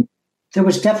 Yeah. And there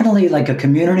was definitely like a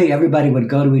community. Everybody would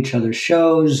go to each other's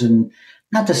shows, and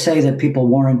not to say that people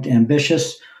weren't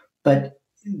ambitious, but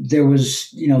there was,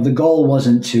 the goal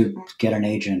wasn't to get an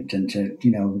agent and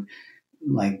to,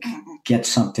 like get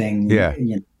something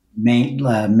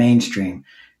mainstream.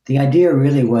 The idea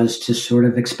really was to sort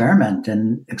of experiment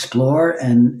and explore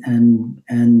and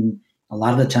a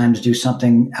lot of the times do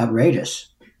something outrageous.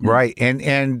 Right.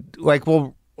 And like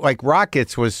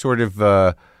Rockets was sort of,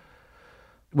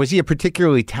 was he a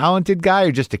particularly talented guy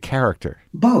or just a character?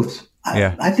 Both.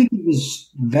 I think he was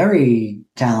very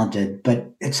talented,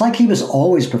 but it's like he was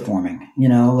always performing,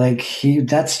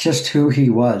 that's just who he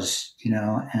was,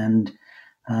 and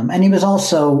he was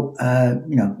also,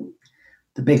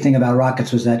 the big thing about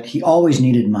Rockets was that he always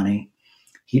needed money.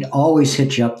 He'd always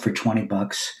hit you up for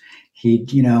 $20.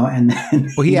 He'd, and then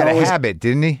well, he had a habit,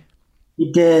 didn't he? He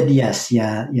did. Yes.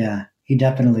 Yeah. He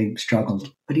definitely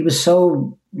struggled, but he was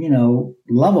so,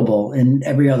 lovable in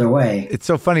every other way. It's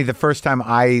so funny. The first time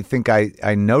I think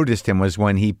I noticed him was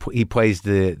when he plays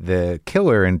the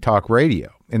killer in talk radio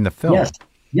in the film. Yes.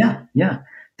 Yeah.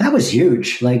 That was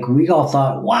huge. Like we all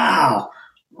thought, wow,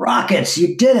 Rockets,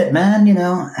 you did it, man.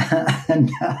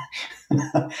 And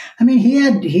I mean,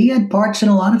 he had parts in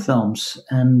a lot of films,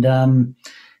 and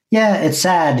it's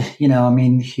sad. I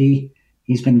mean,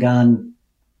 he's been gone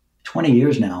 20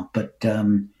 years now, but he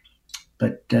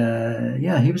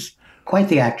was quite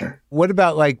the actor. What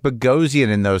about like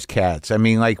Bogosian and those cats? I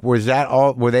mean, like, were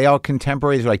they all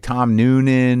contemporaries, like Tom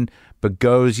Noonan,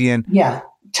 Bogosian? Yeah.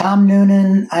 Tom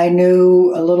Noonan, I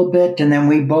knew a little bit, and then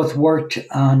we both worked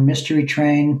on Mystery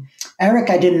Train. Eric,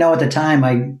 I didn't know at the time.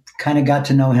 I kind of got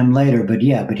to know him later, but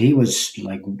he was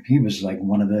like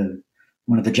one of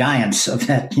the giants of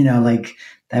that.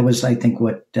 That was, I think,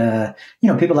 what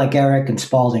people like Eric and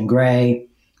Spalding Gray.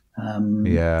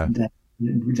 That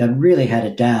really had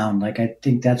it down. Like I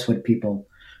think that's what people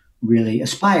really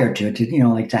aspired to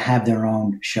to have their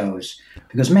own shows,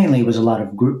 because mainly it was a lot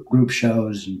of group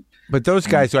shows. But those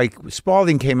guys, like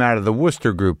Spalding, came out of the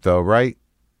Worcester group, though, right?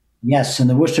 Yes, and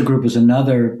the Worcester group was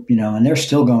another, and they're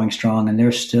still going strong, and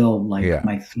they're still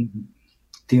my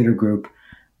theater group.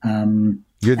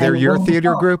 They're your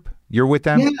theater group? You're with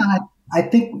them? Yeah, I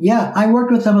think, I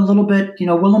worked with them a little bit.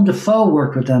 Willem Dafoe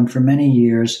worked with them for many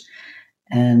years.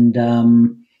 And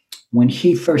when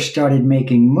he first started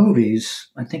making movies,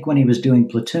 I think when he was doing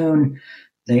Platoon,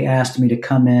 they asked me to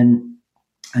come in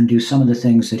and do some of the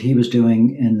things that he was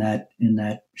doing in that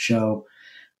show,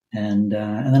 and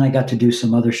then I got to do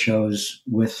some other shows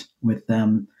with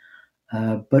them.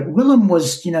 But Willem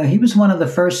was, he was one of the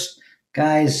first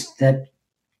guys that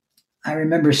I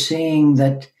remember seeing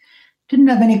that didn't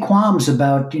have any qualms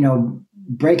about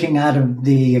breaking out of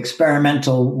the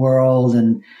experimental world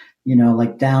and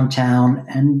like downtown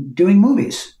and doing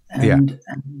movies. And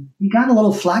he got a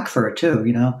little flack for it too,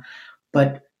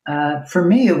 But for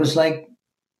me, it was like,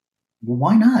 well,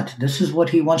 why not? This is what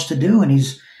he wants to do, and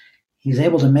he's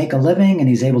able to make a living, and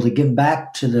he's able to give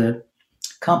back to the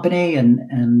company,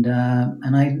 and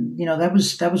I,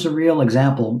 that was a real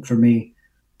example for me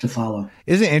to follow.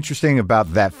 Isn't it interesting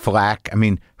about that flack? I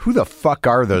mean, who the fuck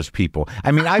are those people?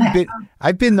 I mean, I've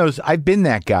been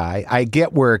that guy. I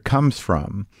get where it comes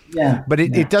from. Yeah. But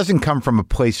it doesn't come from a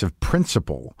place of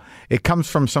principle. It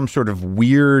comes from some sort of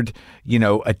weird,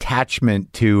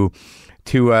 attachment to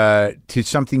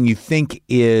something you think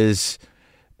is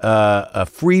a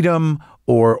freedom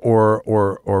or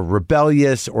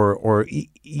rebellious or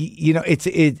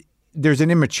there's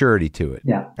an immaturity to it.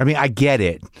 Yeah. I mean, I get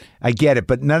it,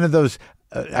 but none of those.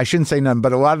 I shouldn't say none,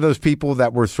 but a lot of those people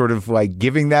that were sort of like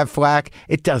giving that flack,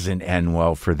 it doesn't end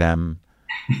well for them.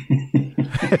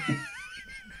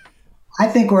 I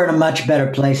think we're in a much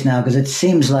better place now, because it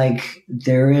seems like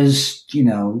there's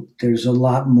a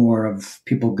lot more of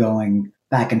people going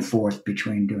back and forth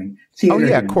between doing theater. Oh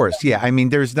yeah, of course. Yeah. I mean,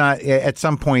 there's not, at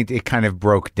some point it kind of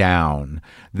broke down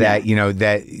that,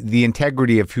 that the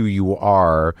integrity of who you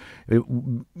are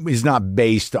is not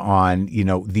based on,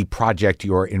 the project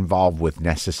you're involved with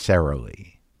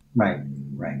necessarily. Right.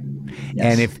 And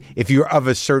Yes. if you're of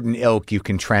a certain ilk, you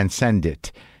can transcend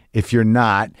it. If you're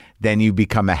not, then you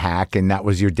become a hack, and that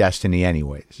was your destiny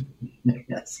anyways.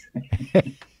 Yes.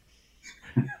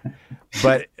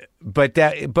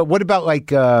 But what about like?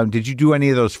 Did you do any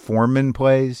of those Foreman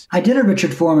plays? I did a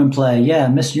Richard Foreman play, yeah,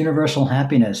 Miss Universal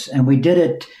Happiness, and we did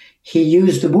it. He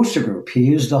used the Wooster Group. He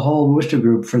used the whole Wooster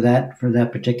Group for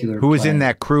that particular. Who was play. in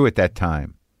that crew at that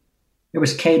time? There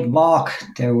was Kate Valk.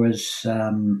 There was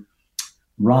Ron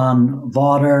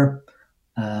Vauder.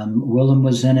 Willem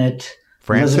was in it.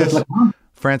 Frances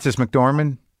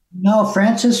McDormand? No,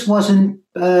 Frances wasn't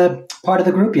part of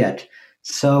the group yet.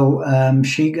 So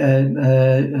she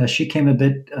came a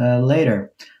bit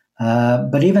later.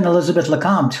 But even Elizabeth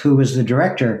Lecomte, who was the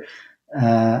director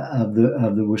of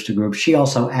the Wooster Group, she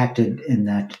also acted in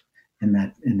that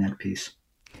piece.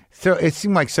 So it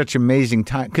seemed like such amazing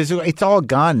time because it's all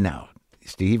gone now,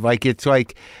 Steve. Like it's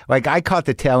like I caught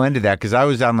the tail end of that because I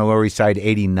was on the Lower East Side.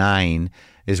 '89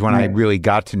 is when I really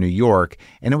got to New York,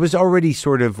 and it was already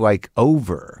sort of like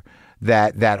over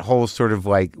that whole sort of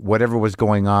like whatever was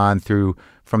going on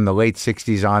from the late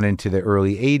 '60s on into the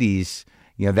early '80s.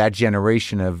 You know, that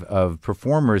generation of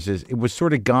performers it was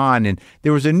sort of gone, and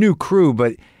there was a new crew,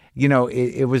 but you know,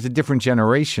 it was a different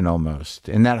generation almost.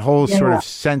 And that whole sort of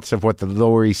sense of what the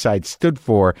Lower East Side stood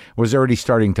for was already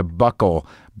starting to buckle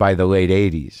by the late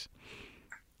 80s.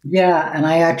 Yeah. And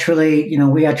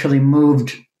we actually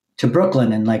moved to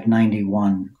Brooklyn in like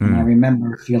 91. And I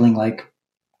remember feeling like,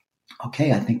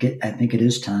 okay, I think it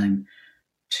is time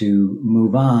to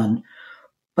move on.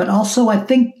 But also I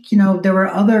think, there were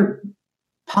other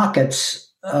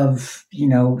pockets of,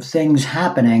 things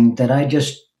happening that I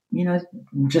just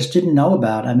didn't know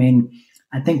about. I mean,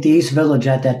 I think the East Village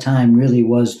at that time really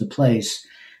was the place.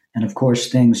 And of course,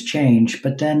 things changed.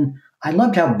 But then I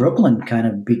loved how Brooklyn kind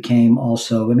of became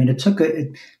also. I mean, it took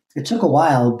a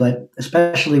while, but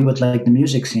especially with like the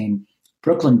music scene,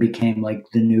 Brooklyn became like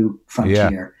the new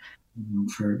frontier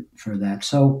for that.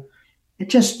 So it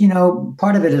just,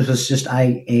 part of it was just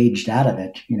I aged out of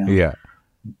it, Yeah.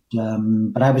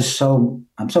 But I'm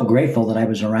so grateful that I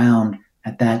was around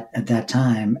at that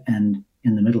time and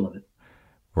in the middle of it.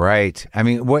 Right. I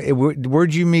mean,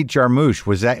 where'd you meet Jarmusch?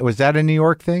 Was that a New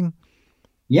York thing?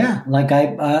 Yeah, like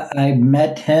I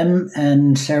met him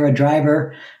and Sarah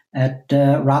Driver at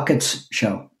Rocket's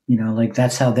show. Like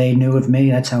that's how they knew of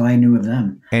me. That's how I knew of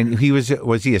them. And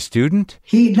was he a student?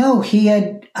 He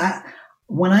had.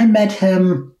 When I met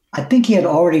him, I think he had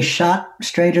already shot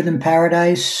Stranger Than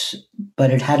Paradise, but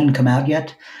it hadn't come out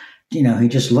yet. He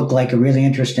just looked like a really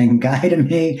interesting guy to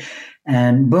me.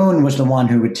 And Boone was the one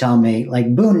who would tell me,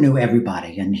 like Boone knew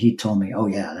everybody. And he told me, oh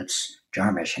yeah, that's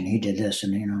Jarmusch. And he did this.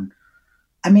 And,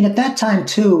 I mean, at that time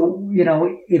too,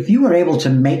 if you were able to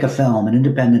make a film, an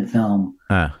independent film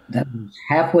that was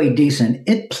halfway decent,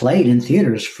 it played in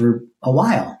theaters for a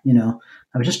while.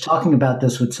 I was just talking about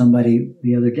this with somebody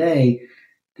the other day.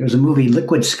 There was a movie,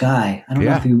 Liquid Sky. I don't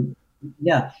know if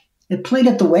it played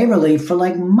at the Waverly for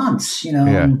like months,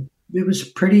 and it was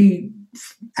pretty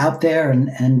out there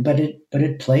but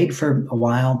it played for a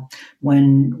while.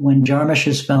 When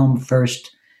Jarmusch's film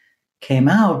first came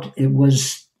out, it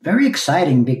was very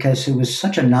exciting because it was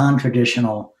such a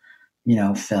non-traditional,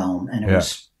 film, and it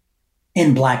was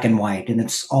in black and white, and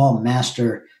it's all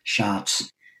master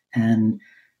shots. And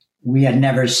we had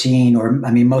never seen,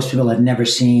 most people had never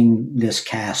seen this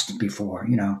cast before,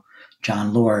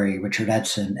 John Laurie, Richard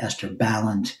Edson, Esther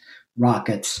Ballant,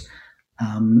 Rockets,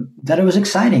 that it was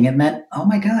exciting. It meant, oh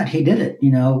my God, he did it,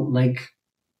 like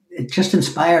it just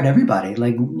inspired everybody.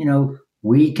 Like,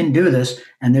 we can do this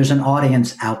and there's an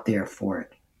audience out there for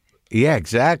it. Yeah,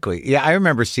 exactly. Yeah, I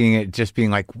remember seeing it just being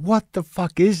like, what the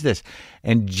fuck is this?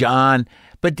 And John,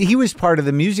 but he was part of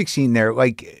the music scene there.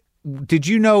 Like, did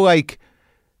you know, like,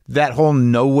 that whole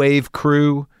no wave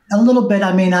crew? A little bit.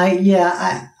 I mean, I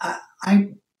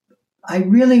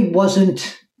really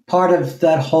wasn't part of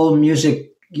that whole music,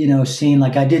 scene.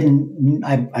 Like I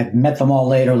met them all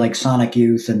later, like Sonic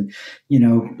Youth and,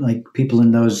 like people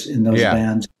in those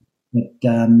bands.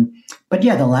 But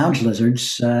yeah, the Lounge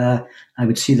Lizards, I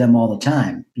would see them all the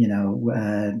time,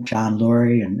 John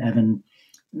Laurie and Evan,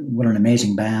 what an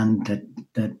amazing band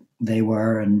that they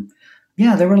were. And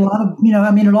yeah, there were a lot of,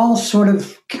 it all sort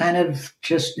of kind of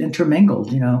just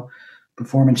intermingled,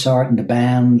 performance art and the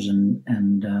bands and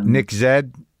Nick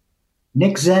Zed,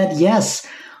 yes.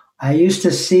 I used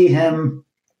to see him,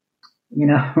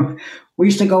 we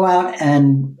used to go out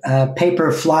and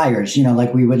paper flyers,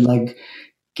 like we would like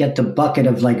get the bucket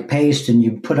of like paste and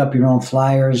you put up your own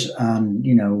flyers on,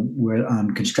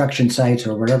 on construction sites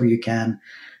or wherever you can.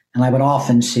 And I would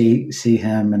often see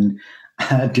him and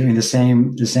doing the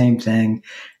same thing.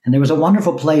 And there was a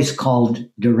wonderful place called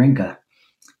Dorinka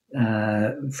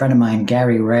friend of mine,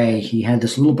 Gary Ray, he had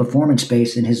this little performance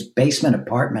space in his basement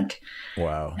apartment.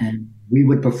 Wow. And we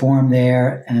would perform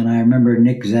there. And I remember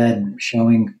Nick Zed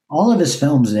showing all of his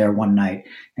films there one night.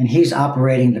 And he's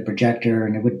operating the projector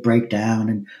and it would break down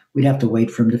and we'd have to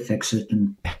wait for him to fix it.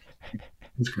 And it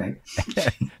was great.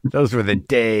 Those were the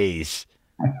days.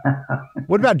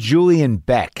 What about Julian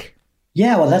Beck?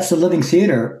 Yeah, well, that's the Living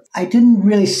Theater. I didn't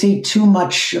really see too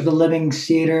much of the Living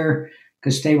Theater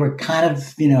because they were kind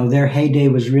of, their heyday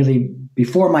was really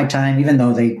before my time, even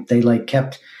though they like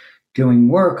kept doing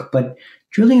work. But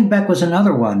Julian Beck was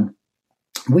another one.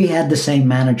 We had the same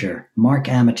manager, Marc,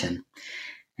 and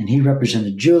he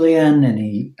represented Julian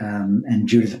and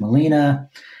Judith Molina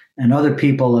and other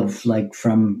people of like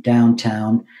from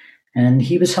downtown. And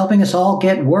he was helping us all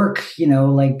get work,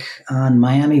 like on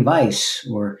Miami Vice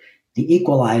or The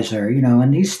Equalizer,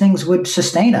 and these things would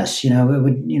sustain us. It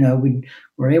would, we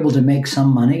were able to make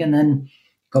some money and then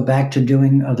go back to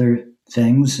doing other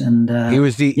things. And he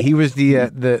was the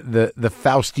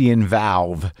Faustian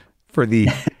valve for the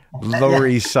Lower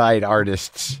East Side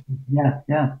artists.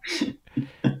 Yeah.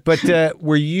 But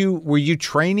were you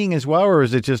training as well, or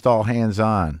was it just all hands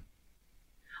on?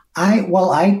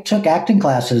 I took acting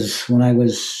classes when I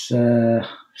was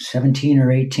 17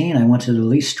 or 18. I went to the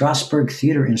Lee Strasberg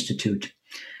Theater Institute,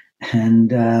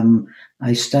 and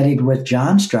I studied with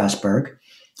John Strasberg,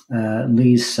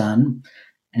 Lee's son,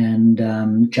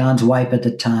 and John's wife at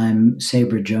the time,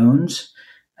 Sabra Jones,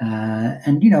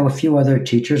 and a few other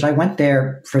teachers. I went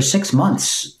there for 6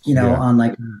 months, on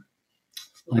like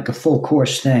a full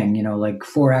course thing, like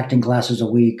 4 acting classes a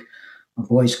week, a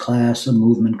voice class, a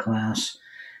movement class.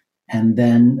 And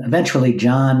then eventually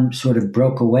John sort of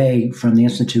broke away from the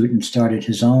Institute and started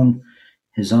his own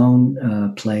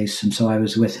place. And so I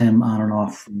was with him on and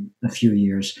off for a few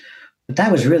years. But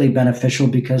that was really beneficial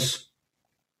because,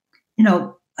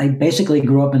 I basically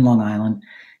grew up in Long Island,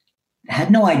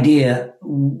 had no idea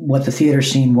what the theater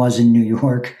scene was in New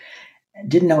York,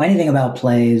 didn't know anything about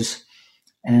plays.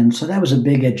 And so that was a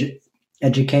big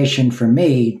education for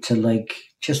me to like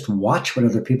just watch what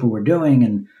other people were doing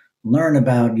and learn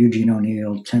about Eugene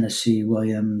O'Neill, Tennessee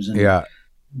Williams,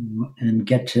 and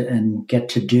get to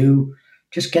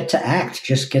act,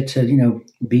 just get to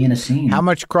be in a scene. How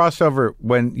much crossover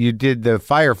when you did the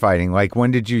firefighting? Like when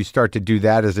did you start to do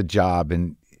that as a job,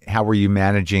 and how were you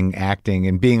managing acting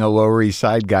and being a Lower East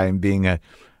Side guy and being a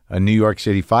New York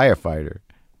City firefighter?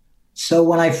 So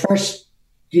when I first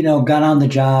got on the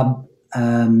job,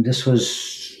 this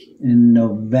was in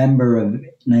November of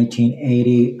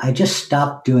 1980, I just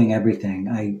stopped doing everything.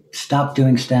 I stopped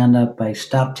doing stand-up. I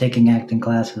stopped taking acting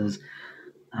classes.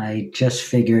 I just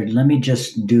figured, let me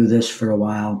just do this for a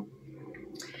while.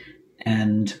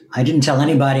 And I didn't tell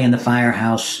anybody in the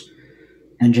firehouse,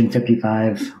 Engine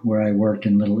 55, where I worked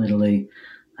in Little Italy.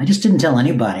 I just didn't tell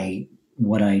anybody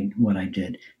what I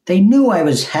did. They knew I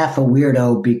was half a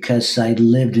weirdo because I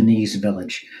lived in the East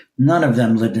Village. None of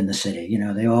them lived in the city.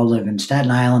 They all live in Staten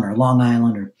Island or Long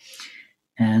Island,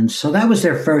 and so that was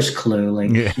their first clue.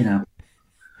 And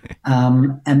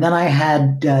then I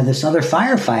had this other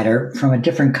firefighter from a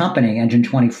different company, Engine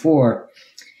 24.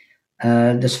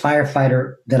 This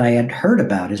firefighter that I had heard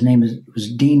about. His name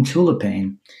was Dean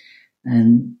Tulipane,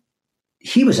 and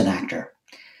he was an actor.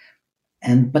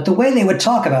 But the way they would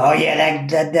talk about,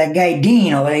 that guy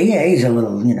Dean over there, he's a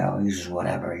little, he's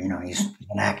whatever, he's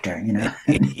an actor,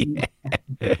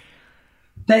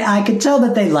 I could tell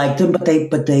that they liked him, but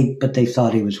they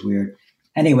thought he was weird.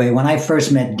 Anyway, when I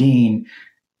first met Dean,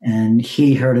 and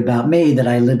he heard about me that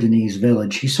I lived in the East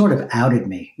Village, he sort of outed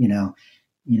me,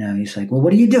 he's like, well,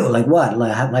 what do you do? Like what?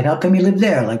 Like how come you live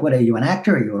there? Like what? Are you an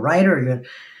actor? Are you a writer?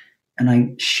 And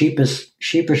I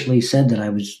sheepishly said that I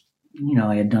was.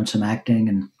 I had done some acting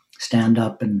and stand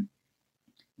up, and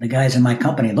the guys in my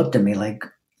company looked at me like,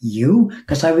 you?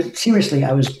 Because I was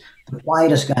the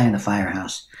quietest guy in the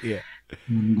firehouse. Yeah.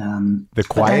 And, the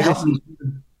quietest? That helped me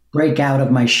break out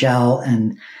of my shell.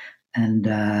 And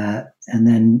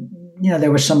then,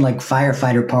 there were some like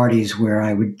firefighter parties where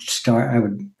I would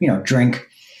drink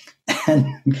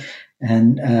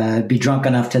and be drunk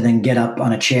enough to then get up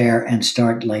on a chair and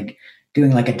start like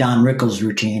doing like a Don Rickles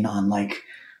routine on like,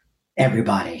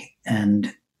 everybody.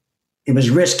 And it was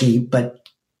risky, but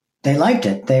they liked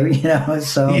it.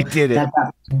 So you did it.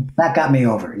 That got me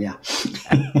over. Yeah.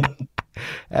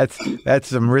 That's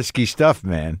some risky stuff,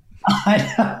 man.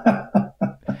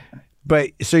 But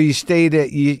so you stayed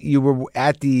at, you were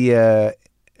at the,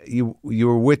 you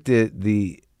were with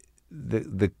the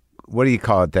what do you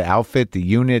call it? The outfit, the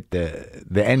unit,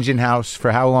 the engine house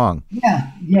for how long?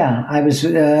 Yeah. I was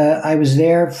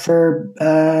there for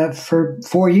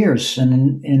 4 years, and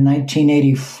in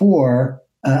 1984,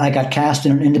 I got cast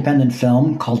in an independent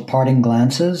film called Parting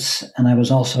Glances, and I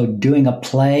was also doing a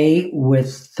play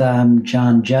with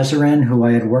John Jezerin, who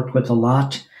I had worked with a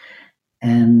lot,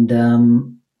 and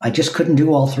I just couldn't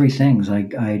do all three things.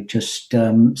 I just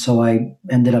so I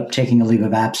ended up taking a leave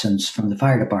of absence from the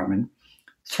fire department,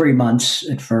 3 months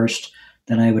at first.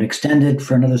 Then I would extend it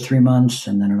for another 3 months,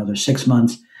 and then another 6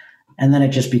 months, and then it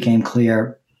just became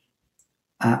clear.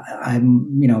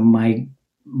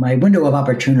 My window of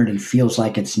opportunity feels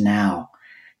like it's now,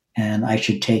 and I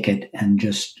should take it and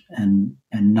just and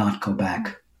not go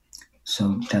back.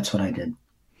 So that's what I did.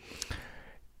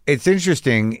 It's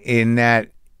interesting in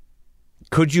that.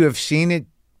 Could you have seen it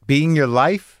being your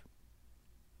life?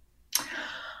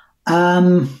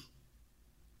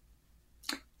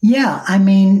 Yeah, I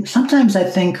mean, sometimes I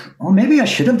think, well, maybe I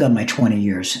should have done my 20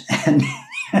 years and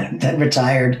then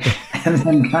retired and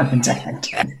then gone into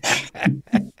acting.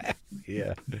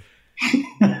 Yeah.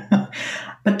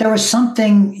 But there was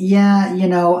something,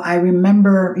 I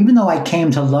remember, even though I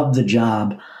came to love the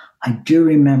job, I do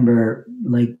remember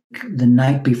like the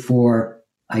night before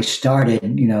I started,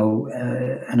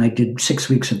 and I did 6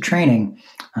 weeks of training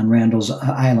on Randall's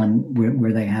Island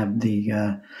where they have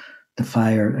the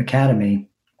fire academy.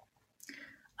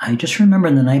 I just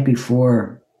remember the night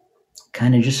before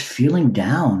kind of just feeling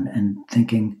down and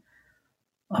thinking,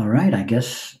 all right, I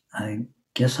guess I'm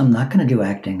not going to do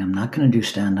acting. I'm not going to do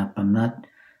stand up.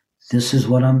 This is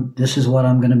what I'm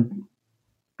going to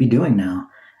be doing now,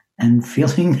 and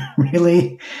feeling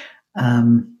really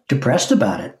depressed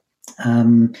about it.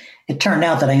 It turned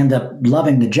out that I ended up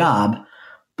loving the job,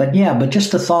 but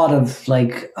just the thought of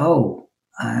like,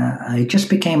 I just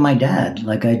became my dad.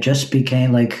 Like I just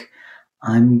became like,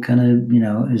 I'm gonna,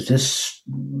 is this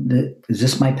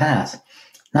my path?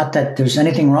 Not that there's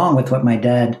anything wrong with what my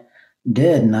dad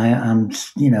did. And I'm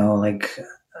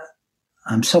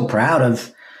so proud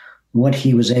of what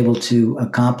he was able to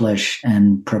accomplish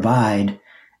and provide.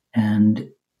 And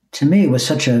to me, it was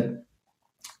such an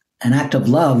act of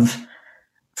love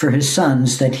for his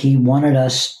sons that he wanted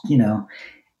us, he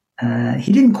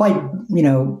didn't quite,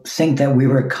 think that we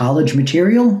were college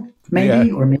material,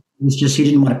 maybe, or maybe it was just he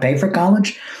didn't want to pay for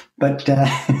college, but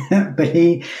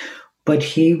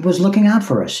he was looking out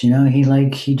for us. He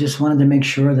just wanted to make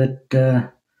sure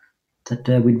that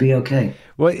we'd be okay.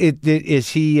 Well, is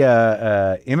he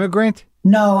immigrant?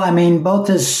 No, I mean both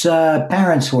his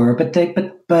parents were, but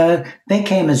they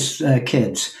came as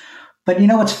kids. But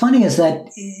what's funny is that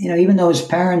even though his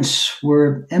parents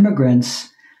were immigrants,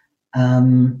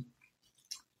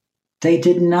 they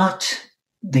did not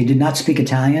speak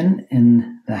Italian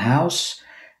in the house,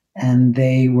 and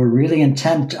they were really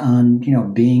intent on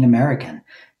being American.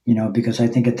 Because I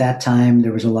think at that time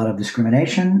there was a lot of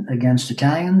discrimination against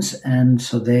Italians, and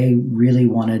so they really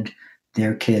wanted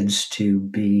their kids to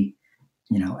be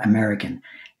American.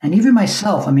 And even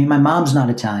myself, I mean, my mom's not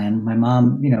Italian. My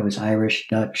mom, is Irish,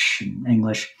 Dutch, and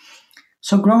English.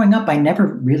 So growing up, I never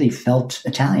really felt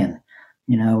Italian.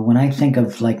 When I think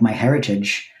of like my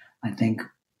heritage, I think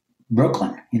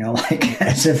Brooklyn, like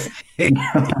as if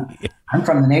I'm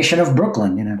from the nation of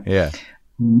Brooklyn, Yeah.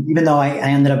 Even though I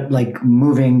ended up like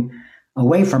moving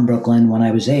away from Brooklyn when I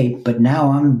was 8, but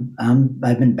now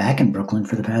I've been back in Brooklyn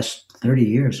for the past 30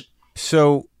 years.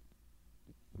 So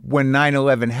when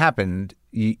 9/11 happened,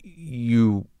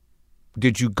 you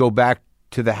did you go back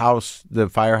to the house, the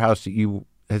firehouse that you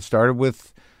had started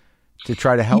with, to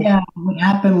try to help? Yeah, what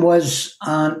happened was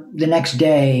the next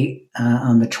day,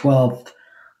 on the 12th,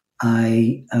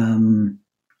 I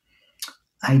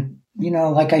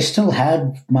I still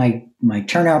had my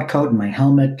turnout coat and my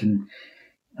helmet, and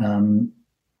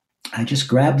I just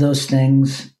grabbed those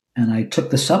things and I took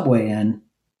the subway in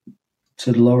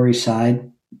to the Lower East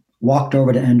Side, walked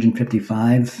over to Engine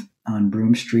 55 on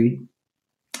Broome Street,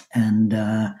 and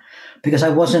because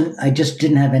I just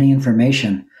didn't have any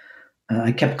information.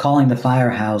 I kept calling the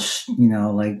firehouse,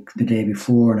 like the day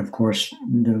before, and of course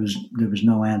there was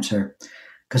no answer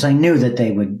because I knew that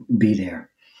they would be there.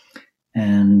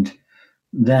 And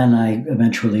then I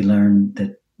eventually learned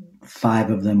that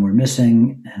 5 of them were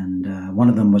missing, and one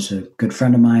of them was a good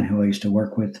friend of mine who I used to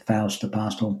work with, Faust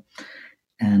Apostle.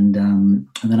 And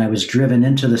then I was driven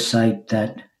into the site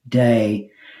that day,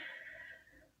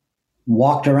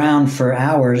 walked around for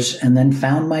hours, and then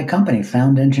found my company,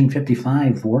 found Engine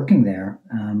 55 working there,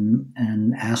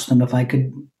 and asked them if I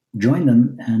could join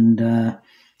them. And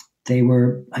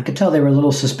I could tell they were a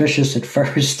little suspicious at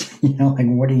first, like,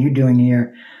 what are you doing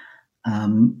here?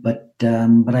 But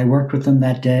I worked with them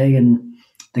that day, and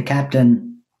the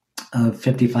captain of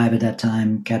 55 at that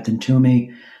time, Captain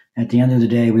Toomey, at the end of the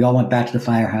day, we all went back to the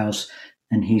firehouse,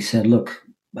 and he said, "Look,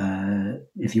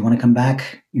 if you want to come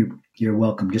back, you're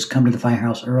welcome. Just come to the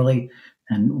firehouse early,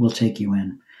 and we'll take you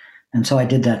in." And so I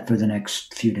did that for the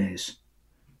next few days.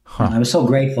 And I was so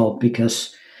grateful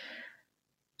because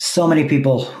so many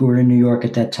people who were in New York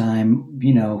at that time,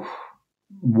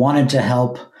 wanted to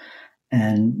help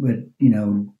and would,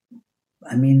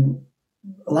 I mean,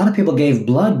 a lot of people gave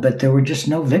blood, but there were just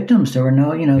no victims. There were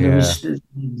no, there was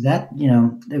that,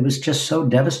 it was just so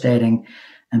devastating,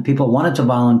 and people wanted to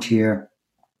volunteer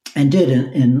and did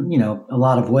in a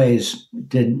lot of ways,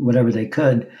 did whatever they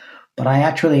could. But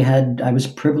I was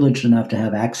privileged enough to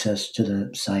have access to the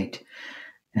site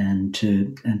and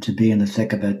to be in the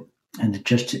thick of it and to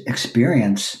just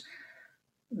experience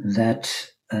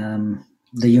that,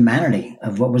 the humanity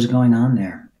of what was going on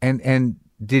there. And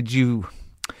did you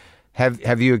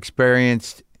have you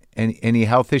experienced any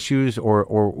health issues,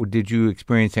 or did you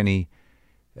experience any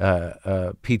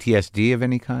PTSD of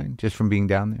any kind just from being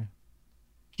down there?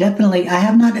 Definitely. I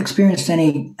have not experienced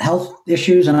any health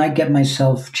issues, and I get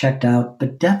myself checked out,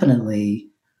 but definitely,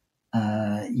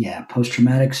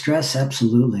 post-traumatic stress.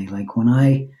 Absolutely. Like when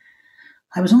I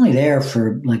was only there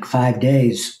for like 5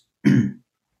 days,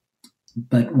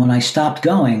 but when I stopped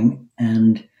going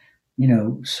and,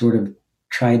 sort of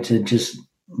tried to just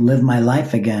live my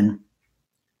life again,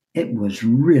 it was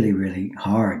really, really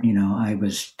hard. I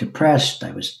was depressed.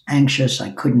 I was anxious.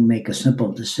 I couldn't make a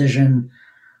simple decision.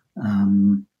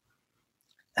 All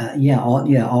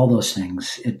those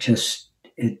things.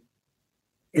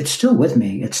 It's still with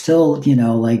me. It's still,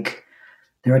 like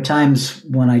there are times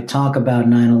when I talk about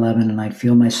 9/11 and I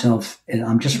feel myself,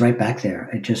 I'm just right back there.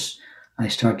 I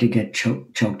start to get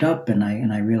choked up, and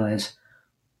I realize,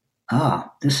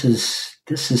 this is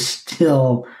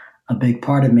still a big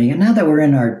part of me. And now that we're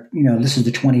in our, this is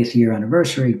the 20th year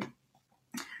anniversary.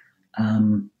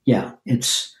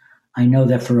 I know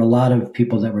that for a lot of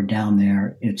people that were down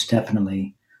there, it's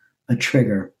definitely a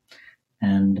trigger.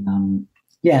 And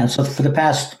so for the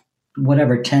past,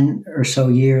 10 or so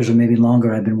years, or maybe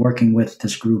longer, I've been working with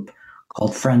this group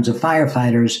called Friends of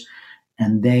Firefighters,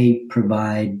 and they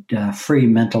provide free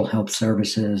mental health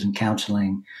services and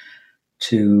counseling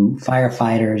to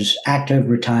firefighters, active,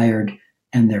 retired,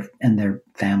 and their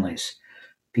families.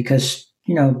 Because,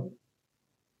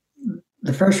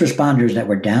 the first responders that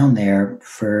were down there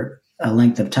for a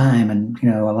length of time, and,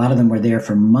 a lot of them were there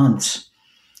for months,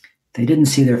 they didn't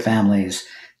see their families.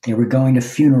 They were going to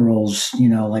funerals,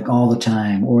 like all the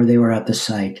time, or they were at the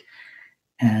site.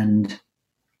 And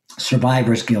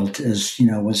survivor's guilt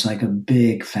was like a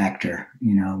big factor,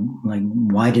 like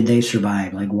why did they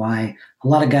survive? Like why a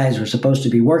lot of guys were supposed to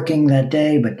be working that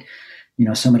day, but,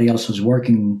 somebody else was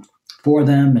working for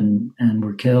them and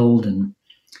were killed. And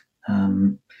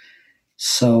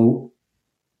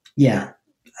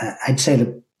I'd say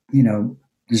that,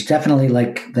 there's definitely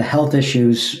like the health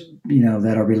issues,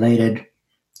 that are related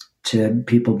to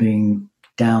people being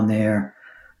down there,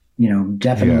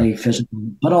 definitely physical,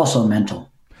 but also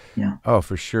mental. Yeah. Oh,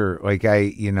 for sure. Like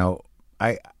the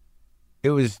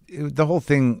whole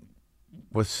thing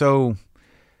was so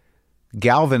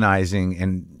galvanizing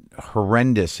and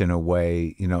horrendous in a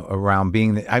way, around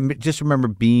being, I just remember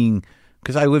being,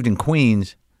 because I lived in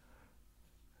Queens,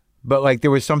 but like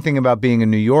there was something about being a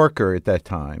New Yorker at that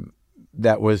time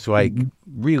that was like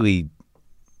really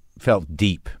felt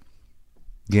deep,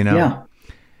 Yeah.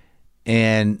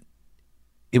 And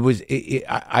it was,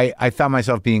 I found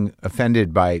myself being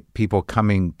offended by people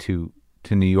coming to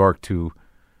New York to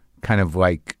kind of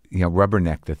like,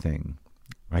 rubberneck the thing.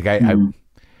 Like I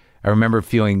remember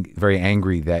feeling very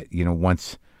angry that,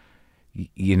 once,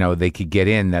 they could get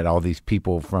in, that all these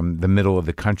people from the middle of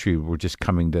the country were just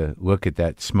coming to look at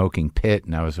that smoking pit.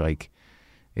 And I was like,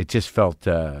 it just felt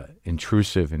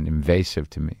intrusive and invasive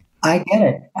to me. I get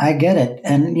it.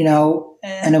 And,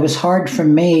 and it was hard for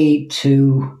me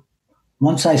to,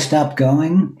 once I stopped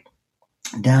going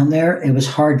down there, it was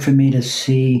hard for me to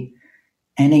see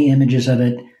any images of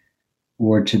it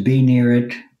or to be near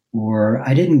it. Or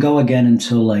I didn't go again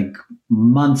until like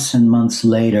months and months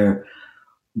later,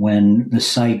 when the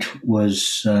site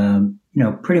was,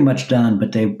 pretty much done,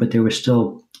 but there was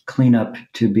still cleanup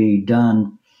to be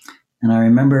done. And I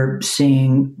remember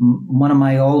seeing one of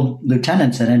my old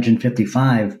lieutenants at Engine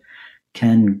 55,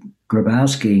 Ken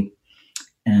Grabowski,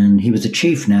 and he was a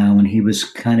chief now, and he was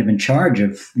kind of in charge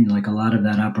of, like a lot of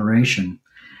that operation.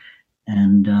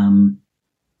 And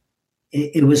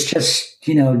it was just,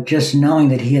 just knowing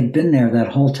that he had been there that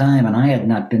whole time, and I had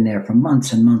not been there for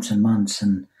months and months and months.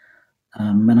 And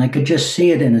And I could just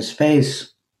see it in his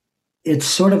face. It's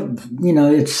sort of,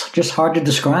 it's just hard to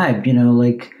describe,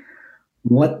 like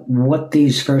what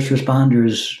these first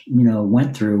responders,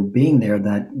 went through being there,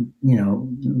 that,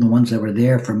 the ones that were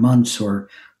there for months or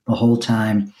the whole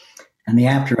time, and the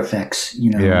after effects,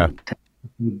 Yeah. that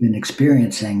we've been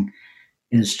experiencing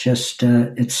is just,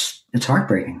 it's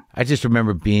heartbreaking. I just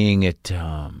remember being at,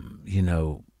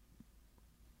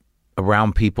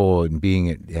 around people and being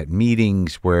at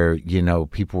meetings where,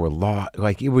 people were lost.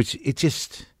 Like it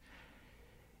just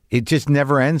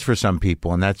never ends for some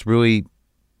people. And that's really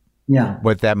Yeah.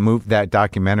 what that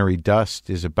documentary Dust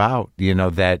is about,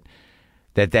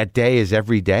 that day is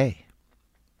every day.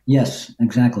 Yes,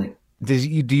 exactly.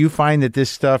 Do you find that this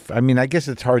stuff, I mean, I guess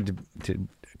it's hard to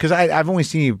because I've only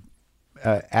seen you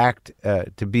act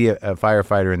to be a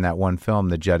firefighter in that one film,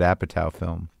 the Judd Apatow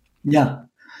film. Yeah.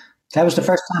 That was the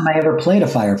first time I ever played a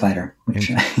firefighter,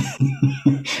 which,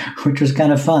 which was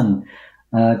kind of fun.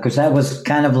 Because that was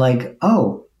kind of like,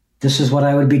 oh, this is what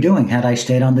I would be doing had I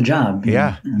stayed on the job.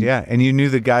 Yeah, yeah. And you knew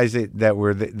the guys that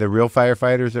were the real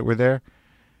firefighters that were there?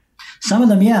 Some of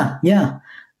them, yeah, yeah.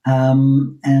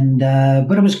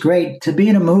 But it was great to be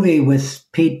in a movie with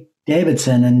Pete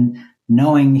Davidson and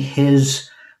knowing his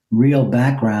real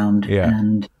background. Yeah.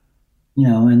 And,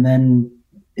 and then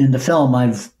in the film,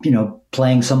 I've,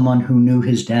 playing someone who knew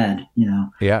his dad,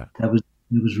 Yeah. that was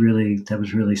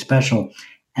really special.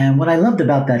 And what I loved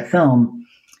about that film,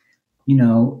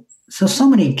 so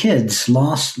many kids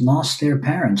lost their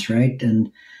parents, right? And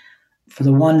for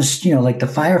the ones, like the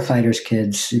firefighters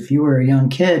kids, if you were a young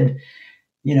kid,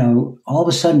 all of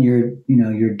a sudden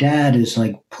your dad is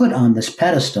like put on this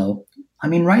pedestal. I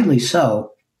mean, rightly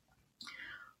so.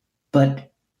 But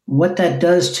what that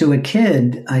does to a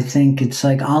kid, I think it's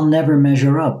like, I'll never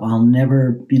measure up. I'll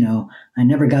never, I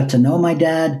never got to know my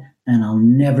dad, and I'll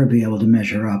never be able to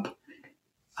measure up.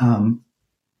 And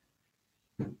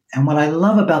what I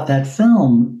love about that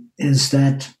film is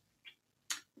that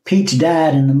Pete's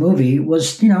dad in the movie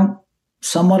was,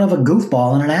 somewhat of a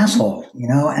goofball and an asshole,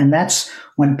 and that's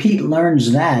when Pete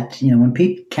learns that, when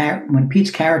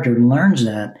Pete's character learns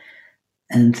that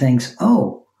and thinks,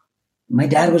 oh, my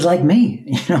dad was like me,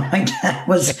 my dad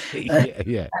was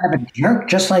kind of a jerk,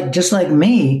 just like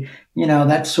me,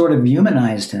 that sort of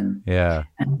humanized him. Yeah.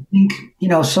 And I think,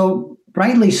 so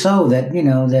rightly so that,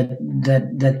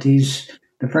 that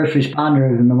the first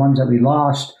responders and the ones that we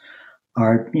lost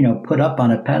are, put up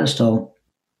on a pedestal.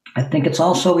 I think it's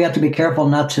also, we have to be careful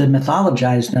not to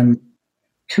mythologize them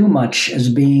too much as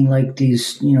being like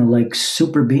these, like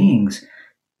super beings.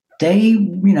 They,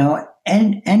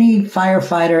 and any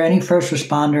firefighter, any first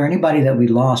responder, anybody that we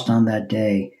lost on that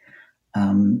day,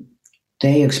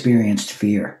 they experienced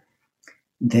fear.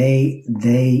 They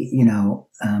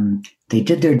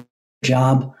did their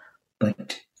job,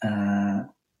 but that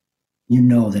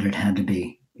it had to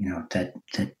be, that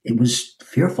it was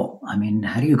fearful. I mean,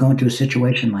 how do you go into a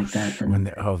situation like that?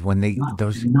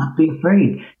 Not be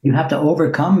afraid. You have to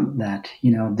overcome that.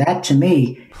 That to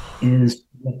me is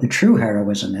what the true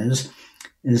heroism is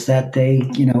that they,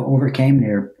 overcame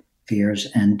their fears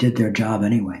and did their job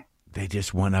anyway. They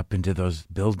just went up into those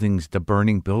buildings, the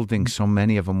burning buildings. So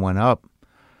many of them went up.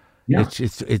 Yeah.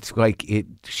 It's like,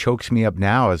 it chokes me up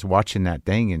now as watching that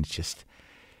thing, and it's just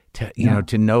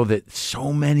to know that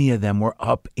so many of them were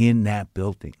up in that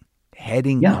building,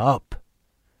 heading up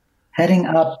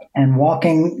and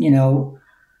walking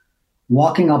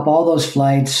up all those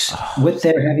flights with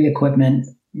their heavy equipment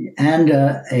and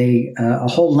a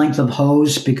whole length of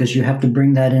hose, because you have to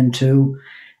bring that in too.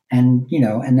 And,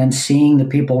 and then seeing the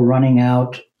people running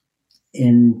out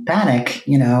in panic,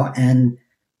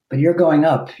 but you're going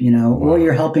up, or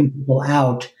you're helping people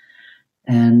out.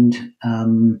 And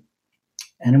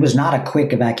it was not a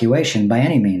quick evacuation by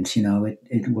any means. It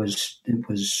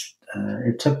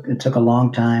took a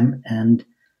long time, and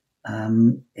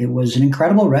it was an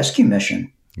incredible rescue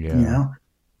mission,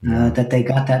 that they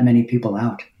got that many people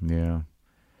out. Yeah.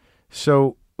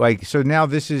 So now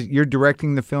you're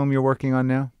directing the film you're working on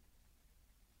now?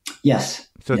 Yes.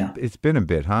 So it's been a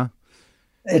bit, huh?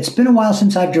 It's been a while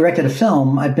since I've directed a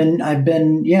film. I've been,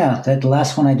 that the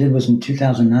last one I did was in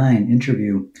 2009,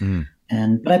 Interview.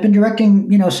 But I've been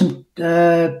directing, some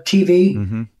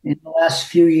TV in the last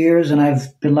few years, and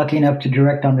I've been lucky enough to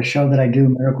direct on the show that I do,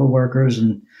 Miracle Workers,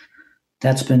 and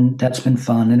that's been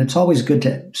fun. And it's always good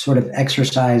to sort of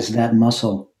exercise that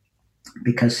muscle,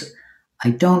 because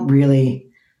I don't really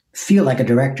feel like a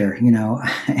director.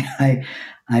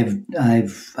 I've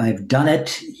done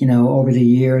it, over the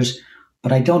years,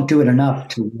 but I don't do it enough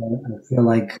to I feel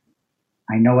like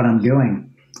I know what I'm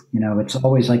doing. it's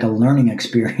always like a learning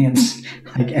experience,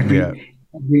 like Yeah.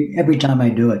 every time I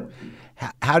do it.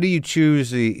 How do you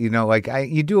choose you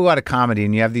do a lot of comedy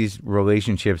and you have these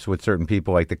relationships with certain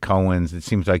people like the Coens. It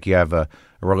seems like you have a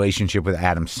relationship with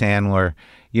Adam Sandler.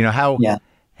 Yeah.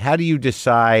 How do you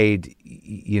decide,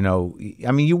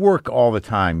 I mean, you work all the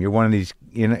time. You're one of these,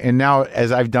 and now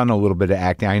as I've done a little bit of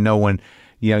acting, I know when,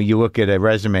 you look at a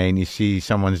resume and you see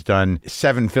someone's done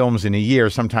 7 films in a year,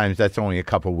 sometimes that's only a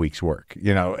couple of weeks work,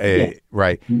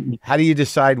 right? How do you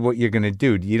decide what you're going to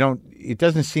do? It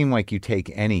doesn't seem like you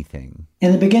take anything.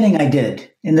 In the beginning, I did.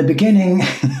 In the beginning,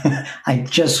 I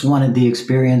just wanted the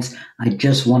experience. I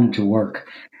just wanted to work.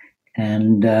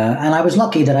 And I was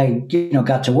lucky that I,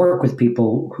 got to work with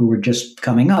people who were just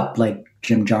coming up, like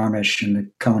Jim Jarmusch and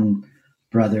the Coen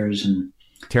brothers and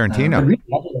Tarantino. I really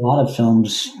had a lot of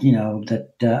films, that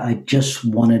I just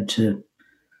wanted to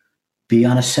be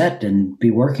on a set and be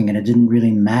working, and it didn't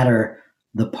really matter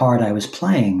the part I was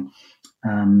playing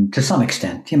to some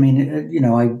extent. I mean,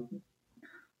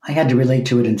 I had to relate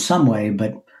to it in some way,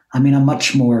 but I mean, I'm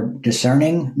much more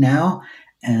discerning now,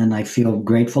 and I feel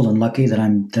grateful and lucky that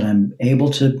I'm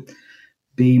able to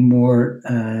be more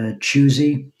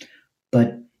choosy.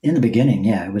 But in the beginning,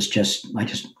 yeah, it was just I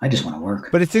just want to work.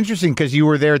 But it's interesting because you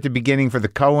were there at the beginning for the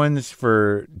Coens,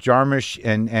 for Jarmusch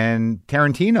and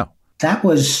Tarantino. That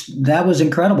was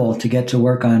incredible to get to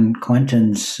work on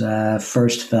Quentin's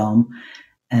first film,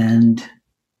 and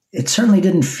it certainly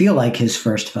didn't feel like his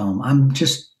first film.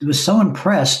 Was so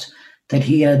impressed that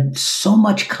he had so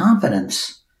much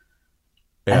confidence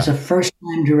as a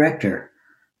first-time director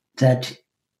that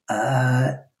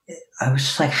I was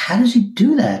just like, how does he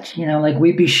do that? Like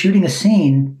we'd be shooting a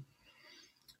scene,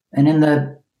 and in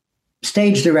the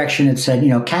stage direction it said,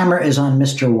 camera is on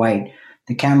Mr. White.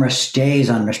 The camera stays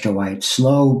on Mr. White,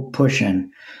 slow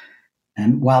pushing.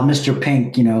 And while Mr.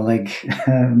 Pink,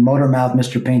 motor mouth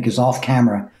Mr. Pink is off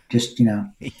camera, just,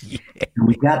 And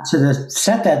we got to the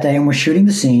set that day and we're shooting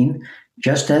the scene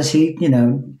just as he,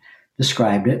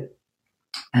 described it.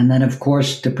 And then, of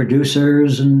course, the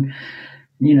producers and,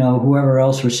 whoever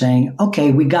else were saying,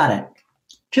 okay, we got it.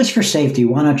 Just for safety,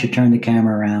 why don't you turn the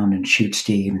camera around and shoot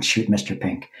Steve and shoot Mr.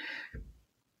 Pink?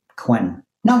 Quentin,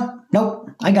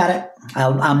 nope, I got it.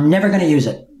 I'm never going to use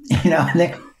it.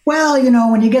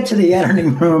 When you get to the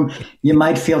editing room, you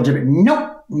might feel different.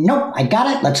 Nope, I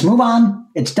got it. Let's move on.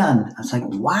 It's done. I was like,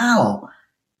 wow,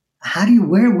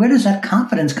 where does that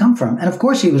confidence come from? And of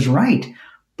course he was right,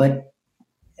 but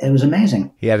it was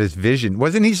amazing. He had his vision.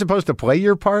 Wasn't he supposed to play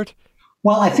your part?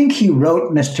 Well, I think he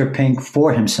wrote Mr. Pink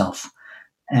for himself.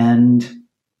 And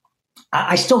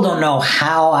I still don't know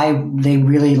how they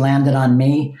really landed on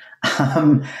me.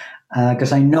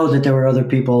 Because I know that there were other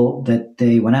people that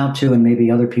they went out to, and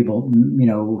maybe other people,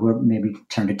 who maybe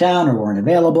turned it down or weren't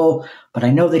available. But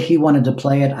I know that he wanted to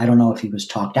play it. I don't know if he was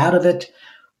talked out of it,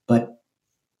 but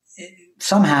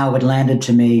somehow it landed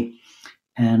to me.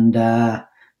 And the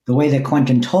way that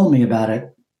Quentin told me about it,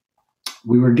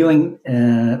 we were doing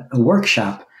a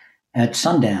workshop at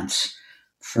Sundance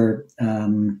for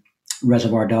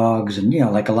Reservoir Dogs and,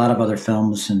 like a lot of other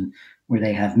films, and where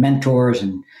they have mentors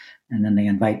and then they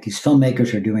invite these filmmakers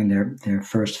who are doing their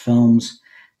first films.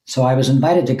 So I was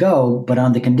invited to go, but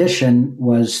on the condition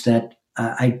was that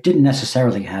I didn't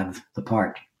necessarily have the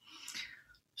part.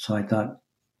 So I thought,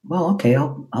 well, okay,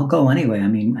 I'll go anyway. I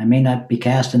mean, I may not be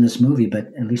cast in this movie, but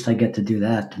at least I get to do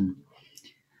that. And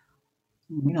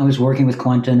I was working with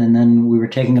Quentin, and then we were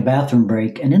taking a bathroom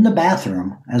break. And in the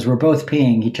bathroom, as we're both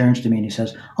peeing, he turns to me and he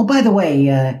says, "Oh, by the way,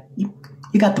 you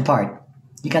got the part.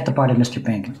 You got the part of Mr.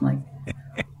 Pink." I'm like,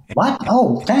 "What?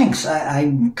 Oh, thanks."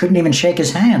 I couldn't even shake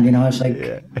his hand. I was like,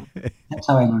 that's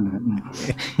how I learned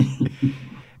it.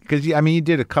 Because, you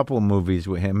did a couple of movies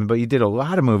with him, but you did a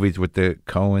lot of movies with the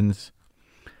Coens.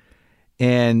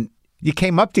 And you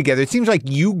came up together. It seems like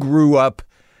you grew up.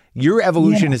 Your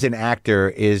evolution as an actor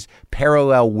is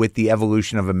parallel with the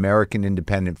evolution of American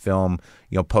independent film,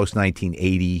 post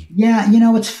 1980. Yeah,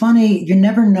 it's funny. You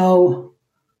never know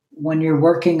when you're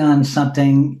working on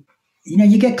something.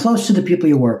 You get close to the people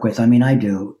you work with. I mean, I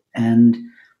do.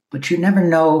 But you never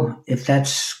know if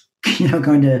that's,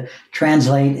 going to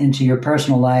translate into your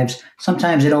personal lives.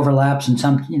 Sometimes it overlaps and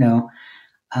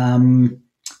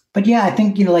but yeah, I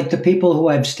think, like the people who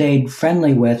I've stayed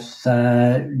friendly with,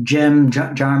 Jim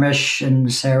Jarmusch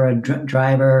and Sarah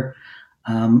Driver,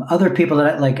 other people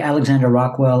that like Alexander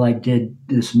Rockwell, I did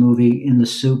this movie In the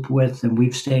Soup with, and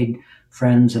we've stayed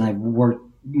friends, and I've worked,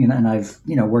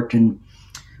 worked in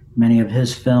many of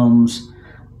his films.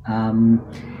 You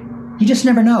just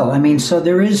never know. I mean, so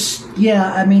there is,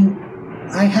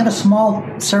 I had a small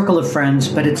circle of friends,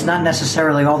 but it's not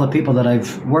necessarily all the people that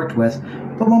I've worked with.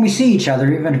 But when we see each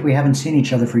other, even if we haven't seen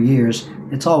each other for years,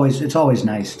 it's always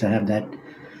nice to have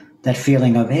that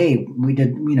feeling of, hey, we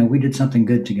did something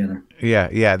good together.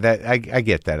 Yeah. That I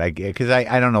get that. Because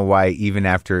I don't know why, even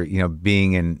after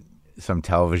being in some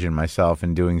television myself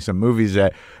and doing some movies,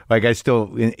 that like I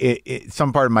still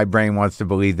some part of my brain wants to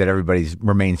believe that everybody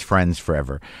remains friends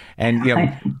forever. And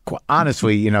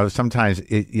honestly, sometimes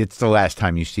it's the last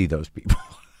time you see those people.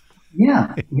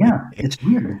 Yeah, it's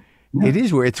weird. Yeah. It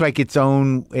is weird. It's like its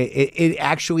own. It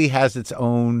actually has its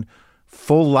own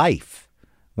full life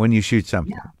when you shoot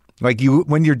something. Yeah. Like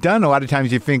when you're done, a lot of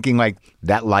times you're thinking like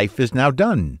that life is now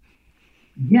done.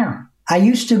 Yeah. I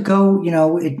used to go,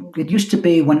 it used to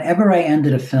be whenever I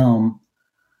ended a film,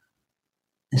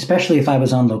 especially if I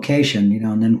was on location,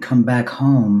 and then come back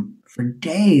home, for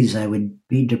days I would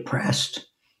be depressed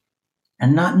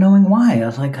and not knowing why. I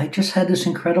was like, I just had this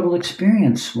incredible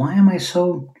experience. Why am I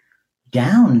so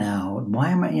down now?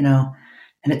 Why am I,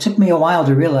 and it took me a while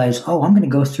to realize, oh, I'm going to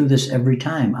go through this every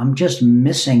time. I'm just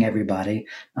missing everybody.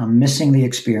 I'm missing the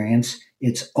experience.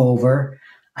 It's over.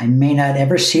 I may not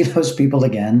ever see those people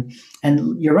again.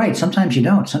 And you're right. Sometimes you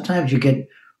don't. Sometimes you get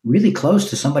really close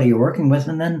to somebody you're working with.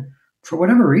 And then for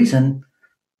whatever reason,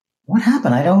 what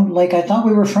happened? I thought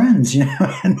we were friends,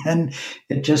 and then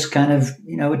it just kind of,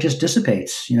 it just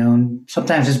dissipates, and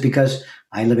sometimes it's because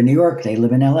I live in New York, they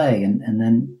live in LA, and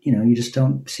then, you just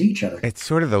don't see each other. It's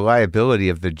sort of the liability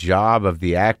of the job of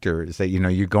the actor is that,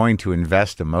 you're going to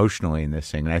invest emotionally in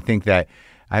this thing. And I think that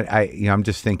I'm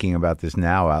just thinking about this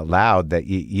now out loud, that,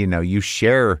 you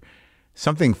share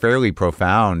something fairly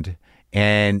profound.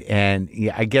 And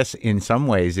I guess in some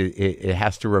ways it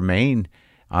has to remain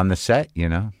on the set,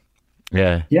 Yeah.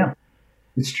 Yeah.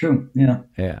 It's true. Yeah.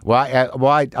 Yeah.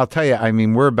 Well, I'll tell you, I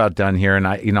mean, we're about done here, and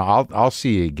I'll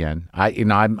see you again.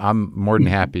 I'm more than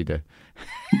happy to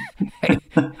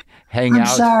hang out. I'm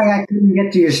sorry I couldn't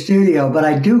get to your studio, but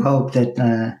I do hope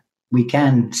that we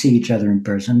can see each other in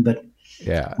person, but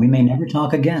yeah, we may never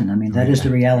talk again. I mean, that is the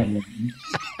reality.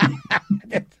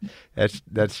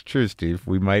 That's true, Steve.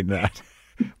 We might not.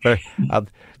 But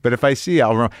if I see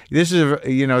you, this is,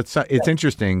 it's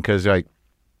interesting because like,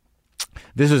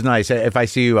 this is nice. If I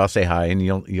see you, I'll say hi, and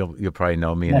you'll probably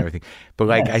know me and everything. But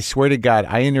like, I swear to God,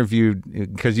 I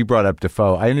interviewed, because you brought up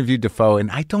Defoe. I interviewed Defoe,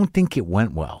 and I don't think it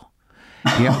went well.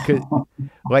 'Cause,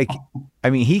 like, I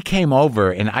mean, he came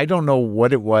over, and I don't know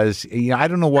what it was. I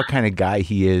don't know what kind of guy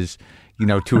he is,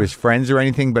 to his friends or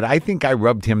anything. But I think I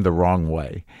rubbed him the wrong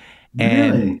way.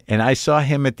 And I saw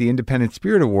him at the Independent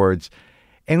Spirit Awards.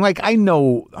 And like, I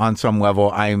know on some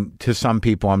level, to some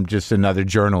people, I'm just another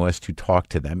journalist who talked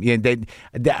to them.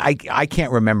 I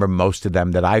can't remember most of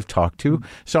them that I've talked to.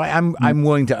 So I'm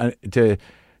willing to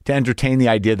entertain the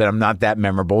idea that I'm not that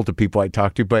memorable to people I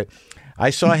talk to. But I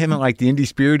saw him at like the Indie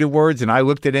Spirit Awards, and I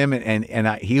looked at him, and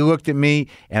he looked at me,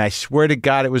 and I swear to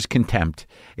God, it was contempt.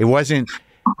 It wasn't,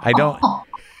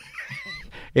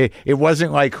 It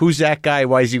wasn't like, who's that guy?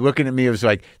 Why is he looking at me? It was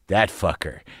like, that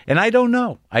fucker. And I don't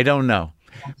know.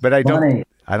 But I don't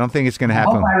think it's going to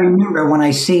happen. I hope I remember when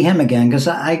I see him again, because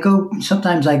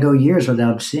sometimes I go years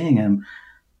without seeing him.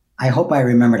 I hope I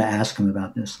remember to ask him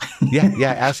about this.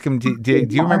 Yeah. Ask him, do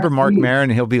you remember Marc Maron?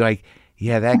 And he'll be like,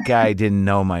 yeah, that guy didn't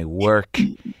know my work.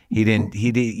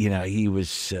 He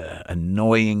was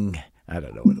annoying. I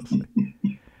don't know what else.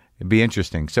 It'd be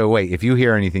interesting. So wait, if you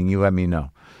hear anything, you let me know.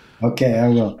 Okay, I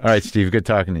will. All right, Steve, good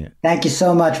talking to you. Thank you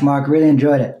so much, Mark. Really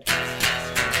enjoyed it.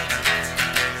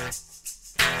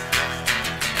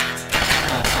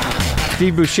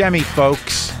 Steve Buscemi,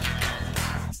 folks.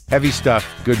 Heavy stuff.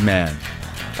 Good man.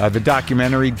 The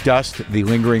documentary, Dust, The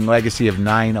Lingering Legacy of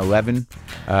 9/11.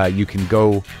 You can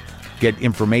go get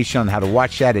information on how to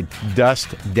watch that at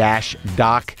dust-doc.com.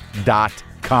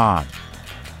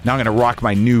 Now I'm going to rock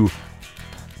my new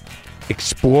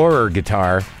Explorer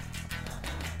guitar.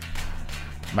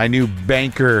 My new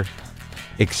Banker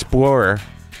Explorer.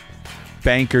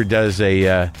 Banker does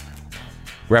a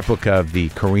replica of the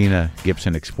Carina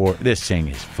Gibson Explorer. This thing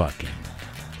is fucking...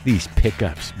 These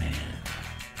pickups, man.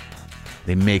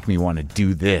 They make me want to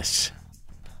do this.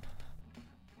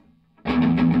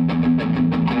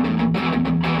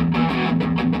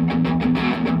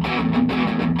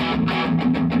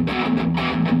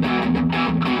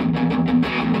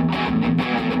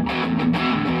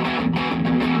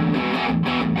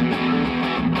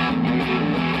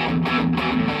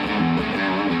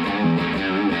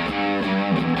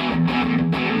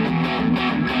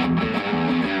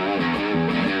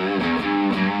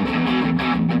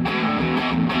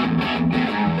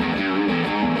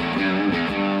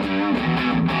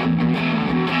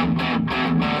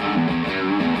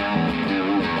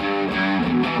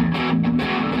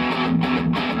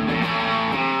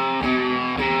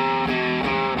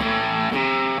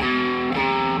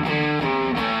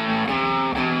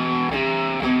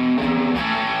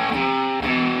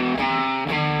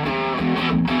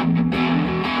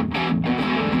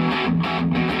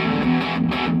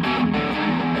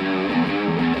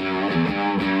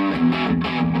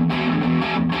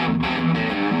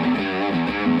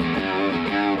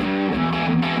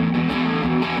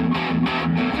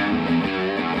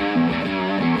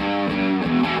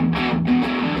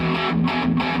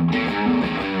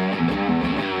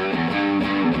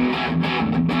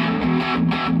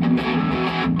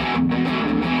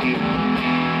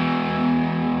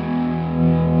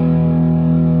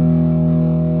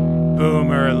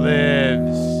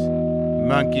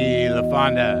 Monkey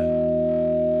LaFonda.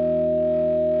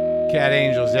 Cat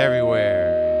angels everywhere.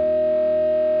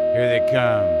 Here they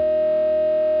come.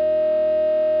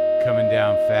 Coming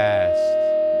down fast.